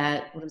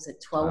that,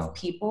 12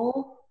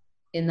 people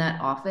in that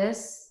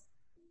office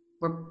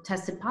were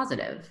tested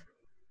positive.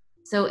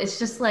 So it's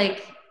just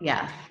like,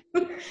 yeah.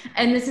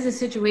 And this is a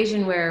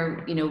situation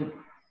where,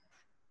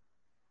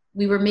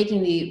 we were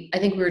I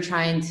think we were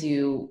trying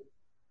to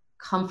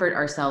comfort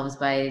ourselves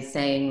by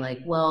saying like,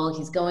 well,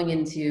 he's going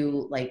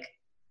into like,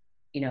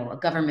 a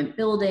government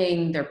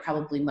building. They're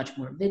probably much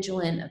more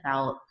vigilant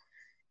about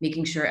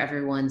making sure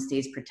everyone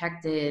stays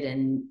protected.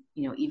 And,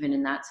 even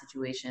in that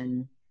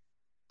situation,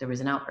 there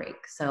was an outbreak.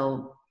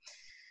 So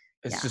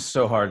it's just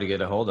so hard to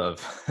get a hold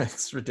of.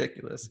 It's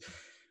ridiculous. Yes.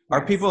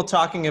 Are people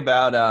talking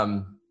about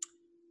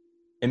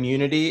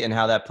immunity and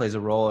how that plays a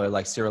role, or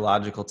like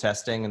serological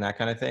testing and that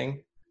kind of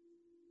thing?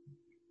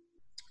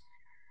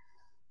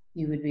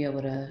 You would be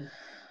able to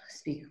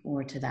speak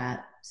more to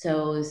that.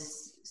 So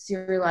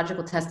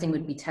serological testing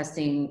would be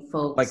testing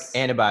folks like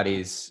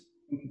antibodies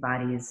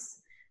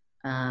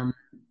to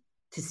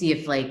see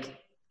if like,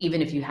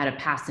 even if you had a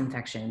past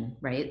infection,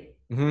 right?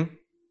 Mm-hmm.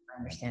 My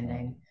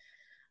understanding.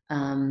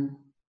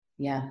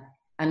 Yeah,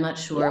 I'm not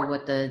sure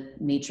what the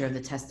nature of the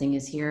testing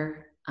is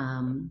here.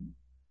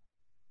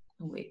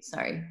 Wait,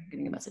 sorry,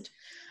 getting a message.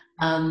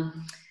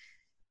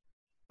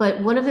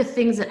 But one of the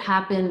things that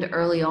happened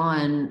early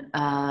on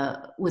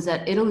was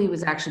that Italy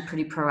was actually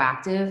pretty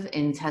proactive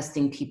in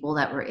testing people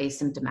that were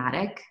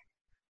asymptomatic.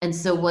 And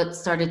so what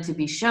started to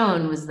be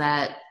shown was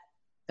that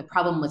the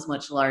problem was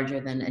much larger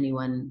than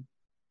anyone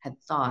had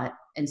thought.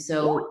 And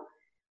so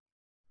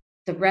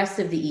the rest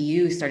of the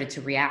EU started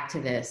to react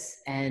to this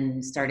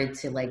and started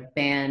to like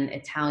ban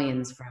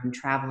Italians from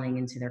traveling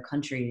into their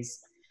countries.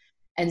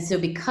 And so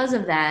because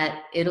of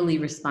that, Italy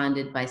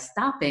responded by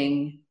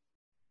stopping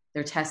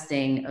their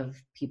testing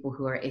of people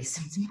who are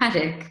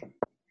asymptomatic.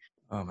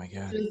 Oh my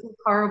God. It was a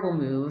horrible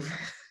move.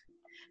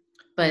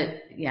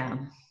 But yeah.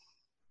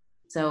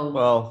 So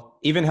well,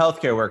 even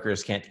healthcare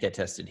workers can't get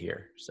tested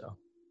here. So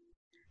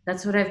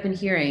that's what I've been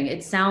hearing.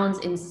 It sounds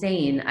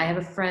insane. I have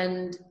a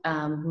friend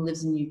who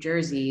lives in New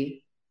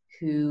Jersey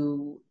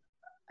who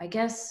I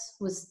guess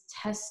was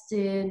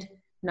tested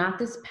not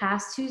this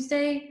past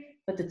Tuesday,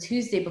 but the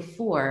Tuesday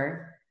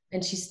before,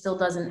 and she still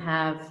doesn't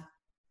have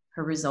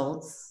her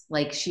results.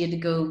 Like she had to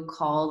go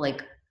call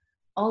like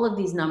all of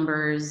these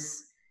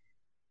numbers.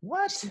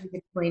 What? She was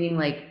explaining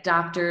like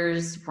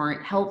doctors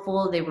weren't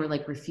helpful. They were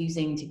like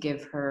refusing to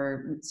give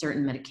her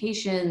certain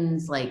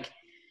medications. Like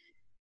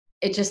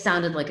it just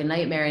sounded like a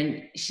nightmare.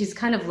 And she's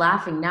kind of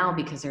laughing now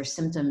because her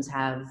symptoms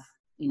have,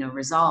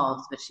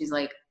 resolved, but she's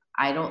like,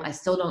 I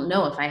still don't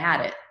know if I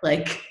had it.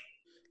 Like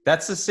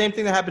that's the same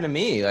thing that happened to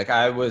me. Like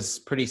I was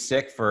pretty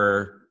sick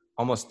for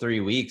almost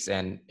 3 weeks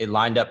and it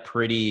lined up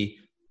pretty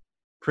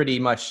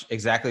much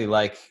exactly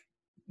like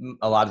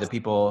a lot of the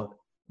people,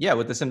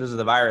 with the symptoms of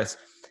the virus.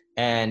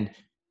 And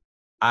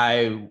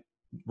I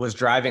was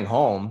driving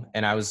home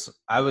and I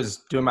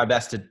was doing my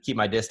best to keep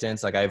my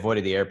distance. Like I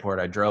avoided the airport.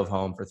 I drove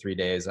home for 3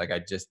 days. Like I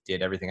just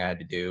did everything I had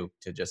to do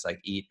to just like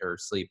eat or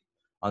sleep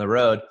on the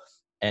road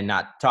and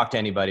not talk to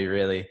anybody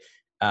really.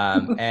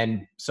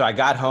 And so I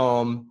got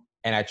home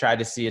and I tried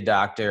to see a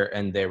doctor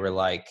and they were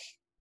like,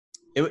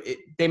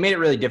 they made it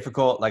really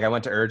difficult. Like I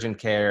went to urgent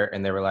care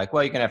and they were like,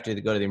 well, you're going to have to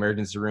go to the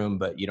emergency room,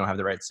 but you don't have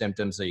the right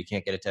symptoms. So you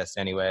can't get a test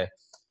anyway. And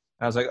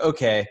I was like,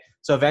 okay.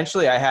 So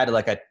eventually I had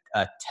like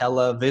a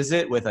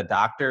televisit with a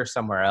doctor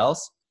somewhere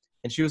else.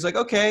 And she was like,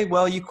 okay,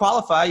 well, you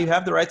qualify. You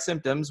have the right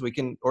symptoms. We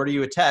can order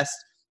you a test.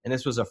 And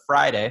this was a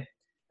Friday.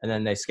 And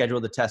then they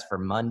scheduled the test for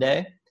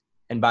Monday.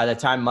 And by the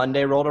time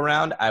Monday rolled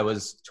around, I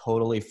was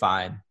totally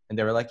fine. And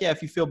they were like, yeah,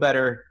 if you feel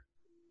better,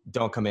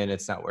 don't come in.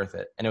 It's not worth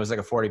it. And it was like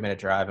a 40-minute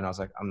drive. And I was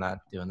like, I'm not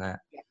doing that.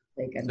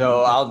 Yeah,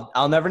 so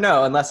I'll never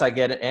know unless I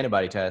get an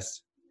antibody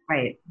test.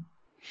 Right.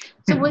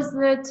 So was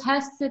the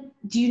test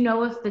do you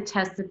know if the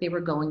test that they were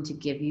going to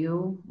give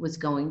you was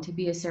going to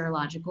be a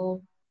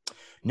serological?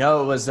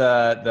 No, it was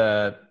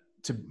to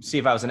see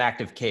if I was an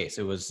active case.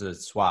 It was a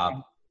swab.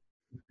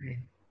 Okay.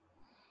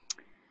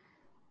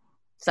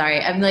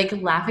 Sorry, I'm like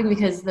laughing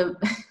because the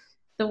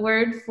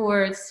word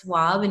for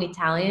swab in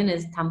Italian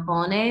is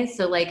tampone.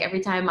 So like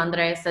every time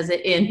Andrea says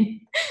it in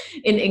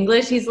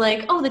English, he's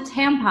like, oh, the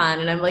tampon.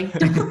 And I'm like,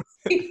 don't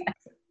say that.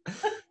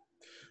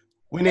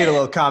 We need a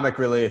little comic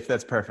relief.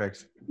 That's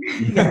perfect.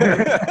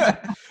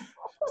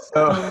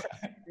 So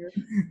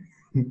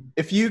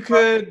if you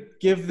could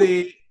give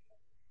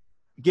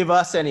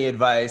us any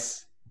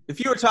advice,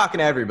 if you were talking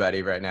to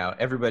everybody right now,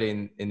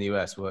 everybody in the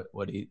US, what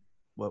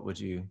would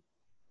you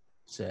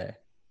say?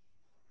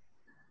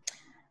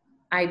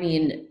 I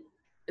mean,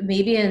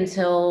 maybe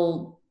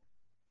until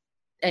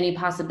any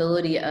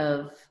possibility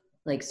of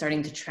like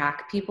starting to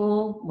track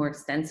people more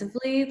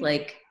extensively,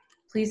 like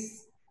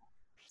please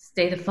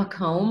stay the fuck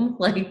home.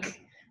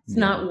 Like it's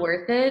not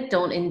worth it.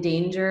 Don't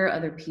endanger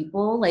other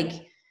people. Like,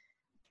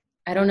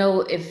 I don't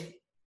know if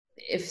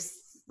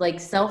like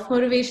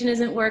self-motivation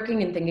isn't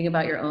working and thinking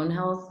about your own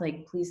health,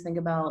 like please think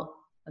about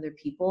other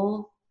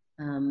people.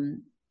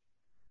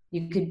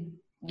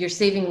 You're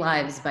saving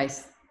lives by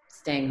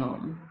staying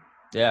home.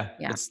 Yeah.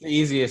 It's the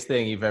easiest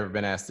thing you've ever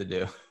been asked to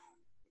do.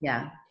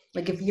 Yeah.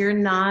 Like if you're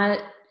not,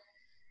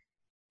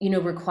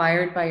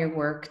 required by your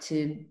work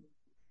to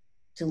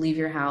leave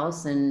your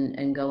house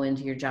and go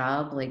into your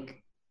job,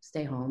 like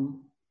stay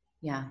home.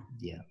 Yeah.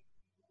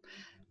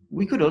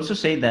 We could also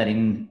say that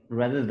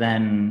rather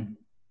than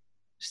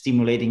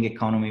stimulating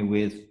economy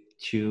with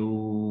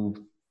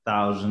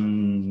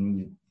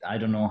 2,000, I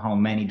don't know how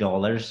many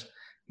dollars,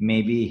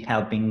 maybe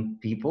helping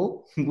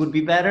people would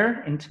be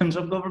better in terms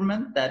of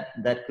government.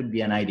 That could be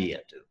an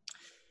idea too.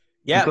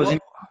 Yeah. Because in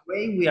a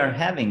way we are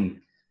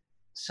having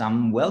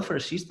some welfare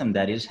system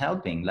that is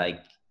helping. Like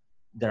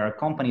there are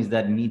companies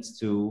that needs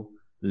to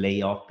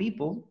lay off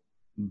people,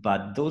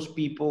 but those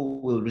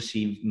people will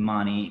receive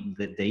money,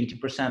 the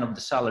 80% of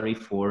the salary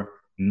for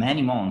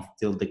many months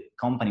till the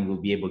company will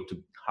be able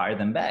to hire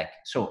them back.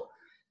 So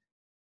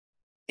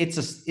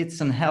it's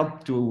an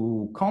help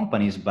to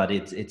companies, but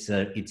it's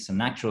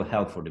an actual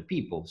help for the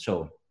people.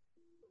 So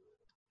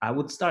I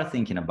would start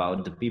thinking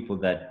about the people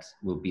that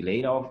will be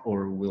laid off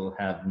or will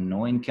have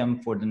no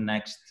income for the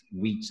next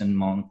weeks and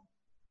months.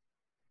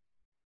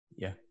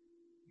 Yeah.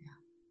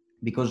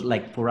 Because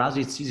like for us,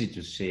 it's easy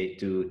to say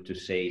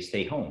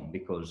stay home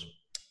because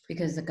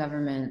the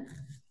government,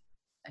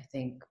 I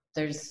think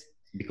there's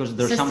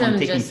someone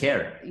taking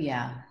care.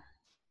 Yeah.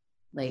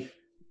 Like,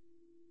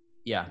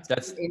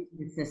 that's into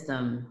the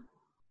system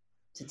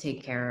to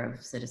take care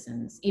of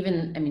citizens.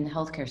 Even, the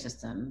healthcare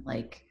system,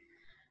 like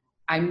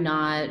I'm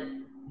not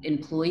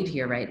employed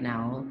here right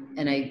now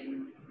and I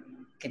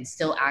can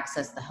still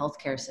access the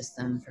healthcare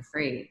system for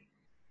free.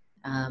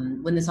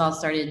 When this all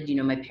started,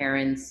 my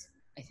parents,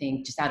 I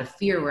think just out of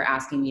fear, were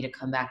asking me to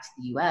come back to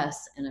the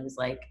US. And I was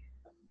like,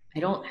 I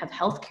don't have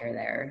healthcare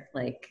there.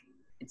 Like,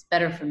 it's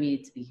better for me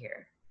to be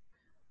here.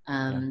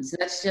 So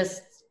that's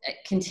just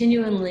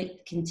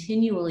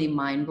continually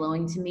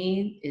mind-blowing to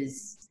me,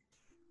 is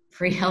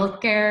free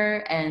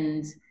healthcare,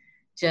 and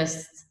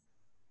just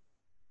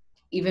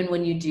even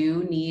when you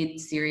do need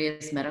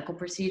serious medical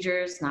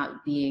procedures,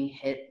 not being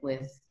hit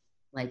with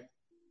like,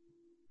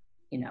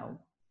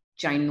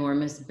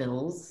 ginormous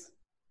bills.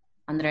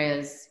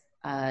 Andrea's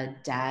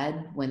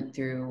dad went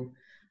through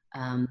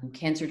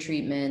cancer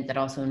treatment that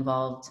also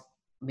involved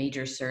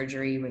major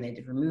surgery where they had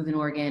to remove an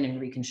organ and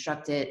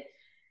reconstruct it.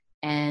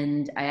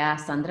 And I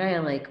asked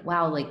Andrea, like,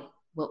 wow, like,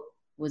 what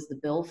was the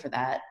bill for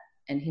that?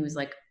 And he was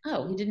like,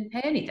 oh, he didn't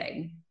pay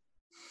anything.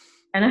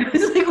 And I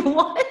was like,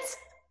 what?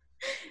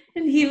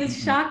 And he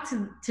was shocked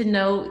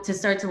to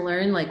start to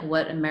learn like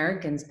what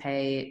Americans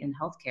pay in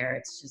healthcare.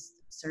 It's just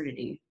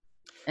absurdity.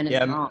 And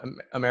it's wrong.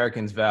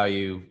 Americans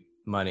value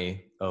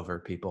money over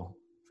people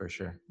for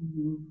sure.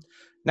 Mm-hmm.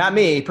 Not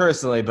me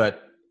personally,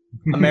 but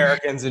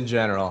Americans in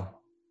general.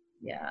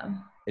 Yeah.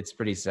 It's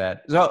pretty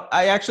sad. So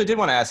I actually did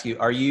want to ask you,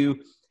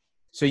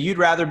 so you'd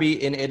rather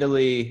be in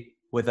Italy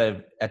with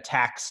a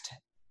taxed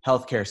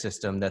healthcare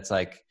system that's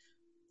like,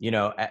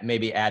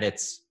 maybe at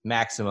its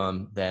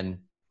maximum than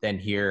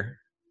here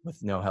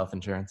with no health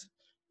insurance?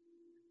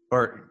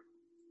 Or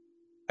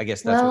I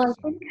guess that's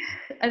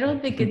I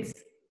don't think it's,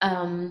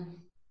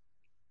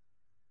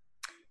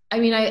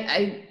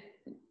 I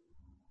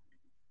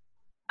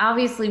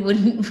obviously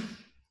wouldn't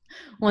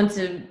want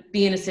to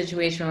be in a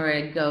situation where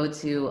I'd go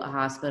to a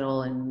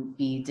hospital and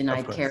be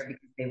denied care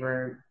because they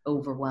were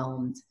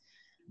overwhelmed.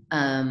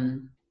 I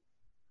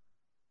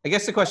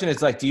guess the question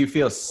is like, do you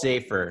feel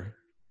safer?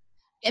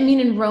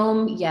 In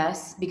Rome,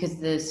 yes, because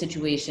the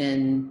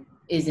situation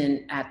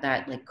isn't at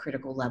that like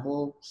critical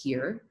level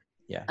here.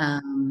 Yeah.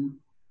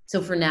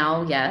 So for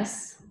now,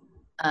 yes.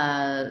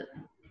 And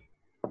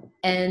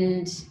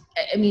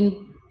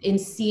in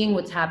seeing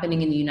what's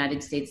happening in the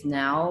United States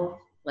now,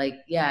 like,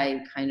 yeah,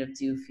 I kind of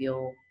do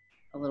feel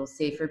a little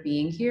safer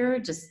being here,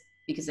 just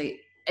because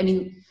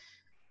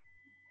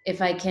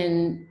if I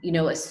can,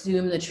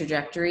 assume the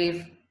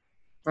trajectory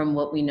from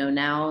what we know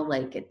now,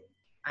 like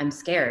I'm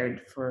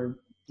scared for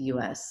the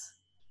US.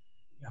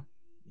 Yeah,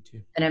 me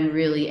too. And I'm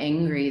really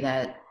angry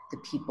that the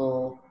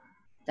people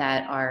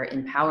that are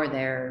in power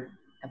there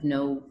have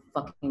no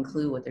fucking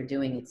clue what they're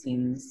doing, it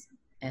seems,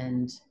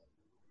 and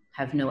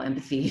have no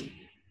empathy.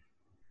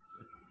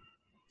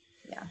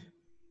 Yeah.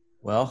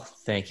 Well,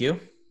 thank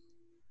you.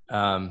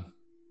 You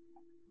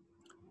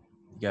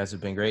guys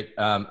have been great.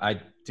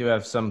 I do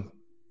have some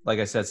like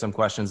I said, some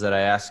questions that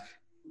I ask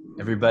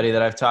everybody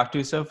that I've talked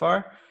to so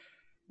far.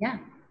 Yeah.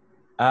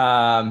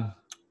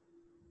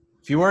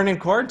 If you weren't in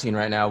quarantine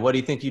right now, what do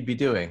you think you'd be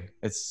doing?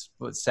 It's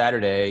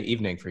Saturday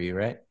evening for you,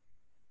 right?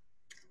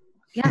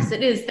 Yes,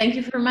 it is. Thank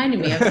you for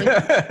reminding me. I was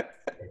like,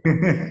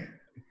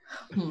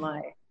 oh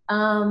my.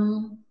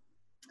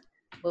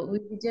 What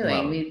would we be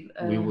doing?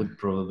 Well, we would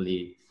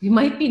probably... We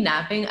might be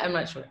napping. I'm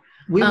not sure.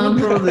 We would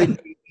probably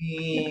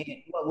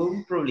be... Well, we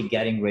would probably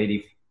getting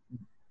ready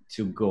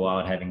to go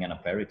out having an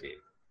aperitif.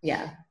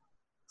 Yeah.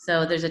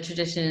 So there's a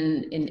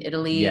tradition in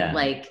Italy,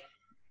 like,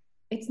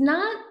 it's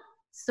not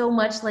so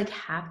much like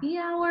happy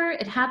hour.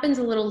 It happens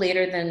a little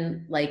later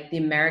than like the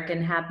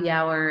American happy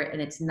hour.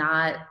 And it's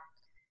not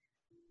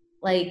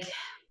like,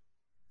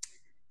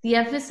 the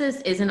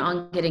emphasis isn't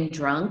on getting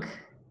drunk.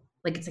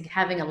 Like, it's like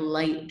having a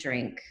light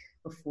drink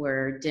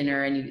before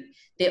dinner, and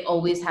they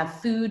always have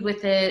food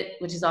with it,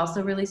 which is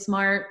also really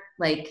smart.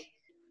 Like,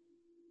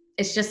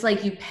 it's just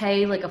like you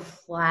pay like a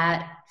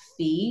flat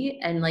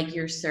fee and like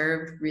you're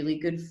served really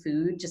good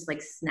food, just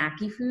like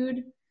snacky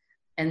food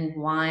and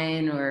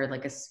wine or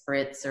like a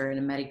spritz or an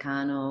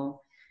Americano.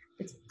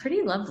 It's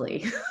pretty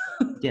lovely.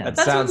 Yeah. That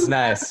sounds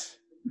nice.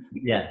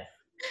 Yeah.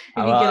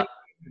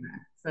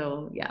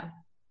 So yeah.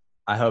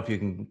 I hope you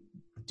can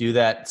do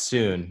that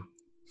soon.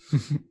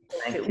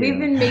 We've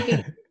been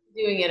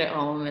doing it at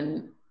home,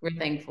 and we're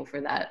thankful for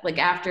that. Like,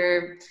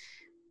 after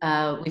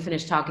we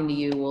finish talking to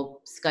you,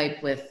 we'll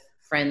Skype with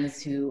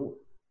friends who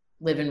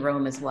live in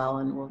Rome as well,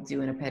 and we'll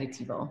do an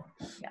aperitivo.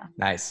 Yeah.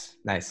 Nice.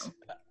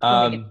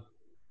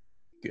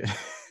 Good.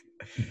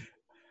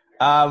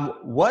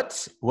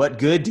 What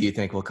good do you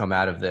think will come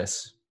out of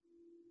this?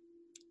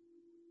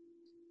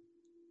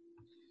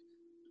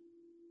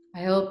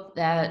 I hope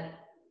that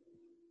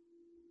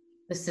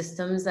the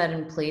systems that are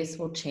in place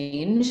will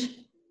change.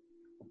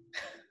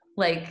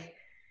 Like,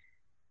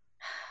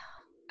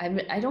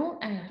 I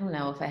don't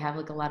know if I have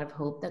like a lot of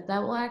hope that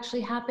will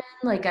actually happen.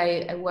 Like,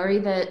 I worry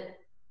that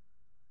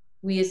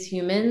we as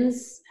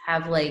humans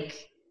have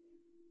like,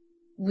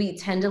 we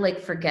tend to like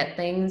forget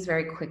things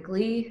very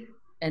quickly,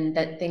 and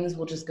that things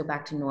will just go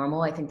back to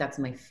normal. I think that's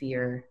my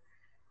fear.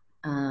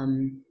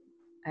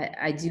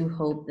 I do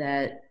hope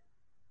that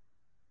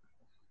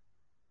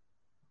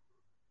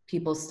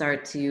people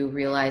start to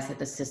realize that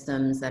the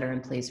systems that are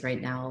in place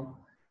right now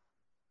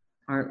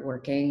aren't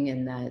working,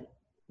 and that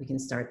we can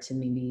start to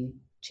maybe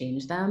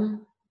change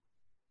them.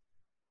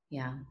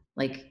 Yeah,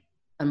 like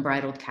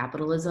unbridled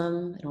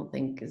capitalism, I don't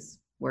think is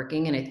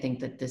working. And I think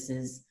that this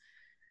is,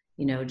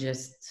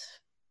 just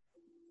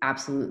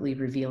absolutely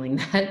revealing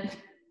that.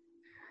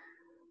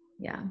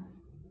 Yeah.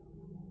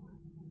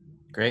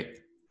 Great.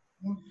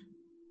 Yeah.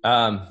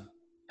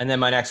 And then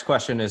my next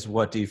question is,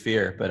 what do you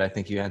fear? But I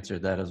think you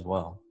answered that as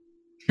well.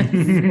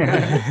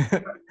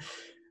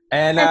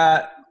 And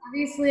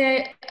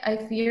obviously I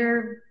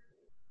fear,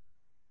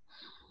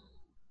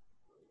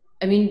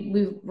 I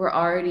mean, we're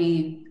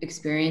already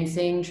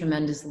experiencing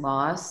tremendous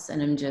loss,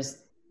 and I'm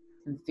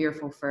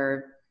fearful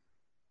for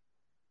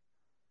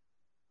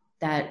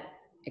that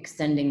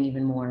extending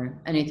even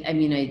more. And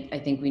I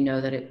think we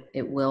know that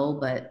it will,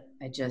 but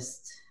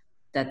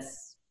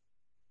that's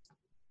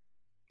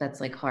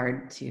like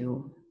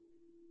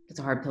it's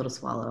a hard pill to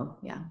swallow.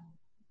 Yeah.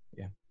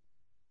 Yeah.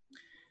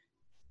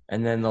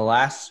 And then the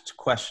last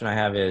question I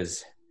have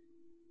is,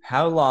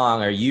 how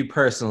long are you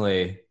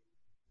personally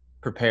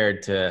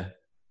prepared to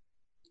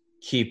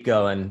keep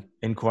going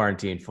in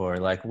quarantine for?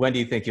 Like, when do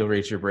you think you'll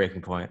reach your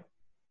breaking point?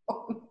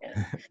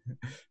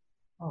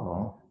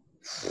 Oh,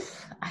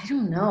 I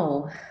don't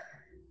know. I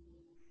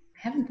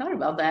haven't thought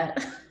about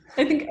that.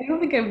 I don't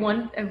think I've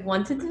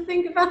wanted to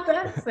think about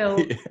that. So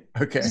yeah,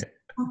 okay.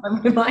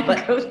 My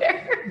mind go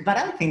there. But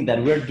I think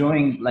that we're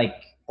doing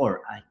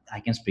or I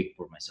can speak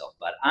for myself,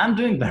 but I'm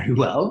doing very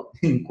well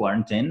in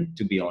quarantine,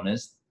 to be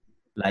honest.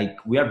 Like,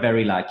 we are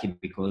very lucky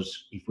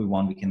because if we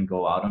want, we can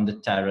go out on the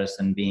terrace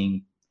and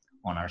being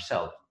on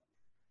ourselves.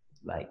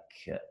 We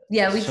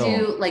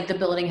do. Like, the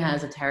building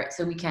has a terrace,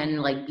 so we can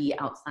like be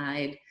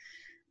outside.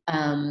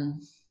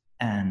 And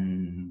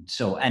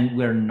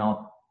we're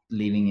not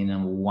living in a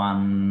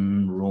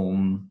one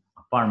room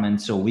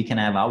apartment, so we can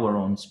have our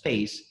own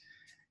space.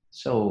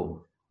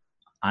 So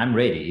I'm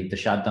ready. If the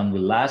shutdown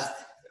will last,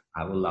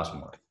 I will last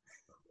more.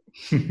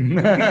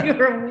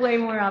 You're way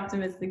more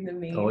optimistic than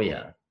me. Oh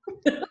yeah.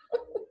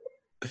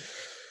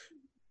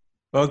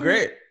 Well,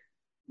 great.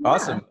 Yeah.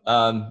 Awesome.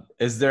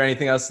 Is there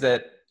anything else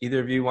that either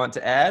of you want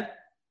to add?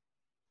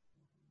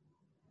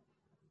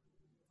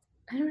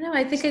 I don't know.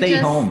 I think stay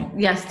home.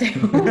 Yeah, stay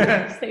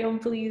home. Stay home,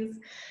 please.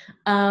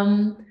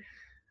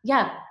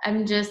 Yeah,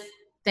 I'm just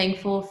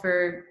thankful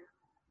for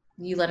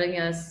you letting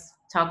us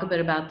talk a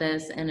bit about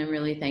this, and I'm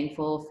really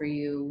thankful for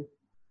you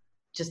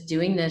just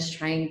doing this,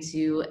 trying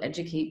to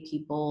educate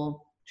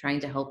people, trying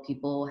to help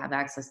people have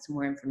access to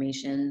more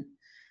information,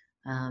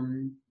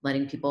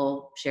 letting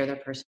people share their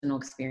personal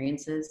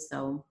experiences.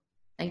 So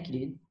thank you,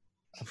 dude.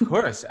 Of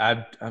course.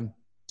 I'm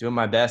doing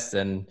my best,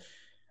 and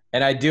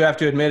I do have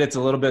to admit it's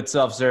a little bit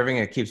self-serving.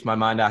 It keeps my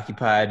mind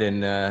occupied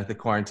in the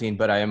quarantine,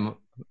 but I am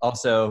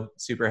also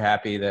super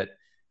happy that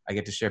I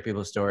get to share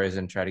people's stories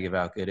and try to give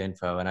out good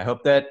info. And I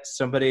hope that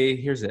somebody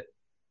hears it.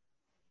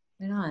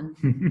 Right on.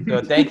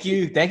 So thank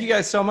you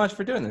guys so much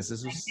for doing this.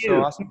 This was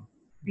so awesome.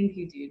 Thank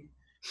you, dude.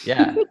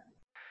 Yeah.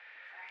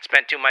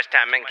 Spent too much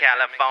time in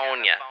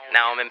California.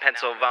 Now I'm in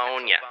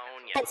Pennsylvania.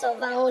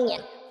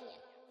 Pennsylvania.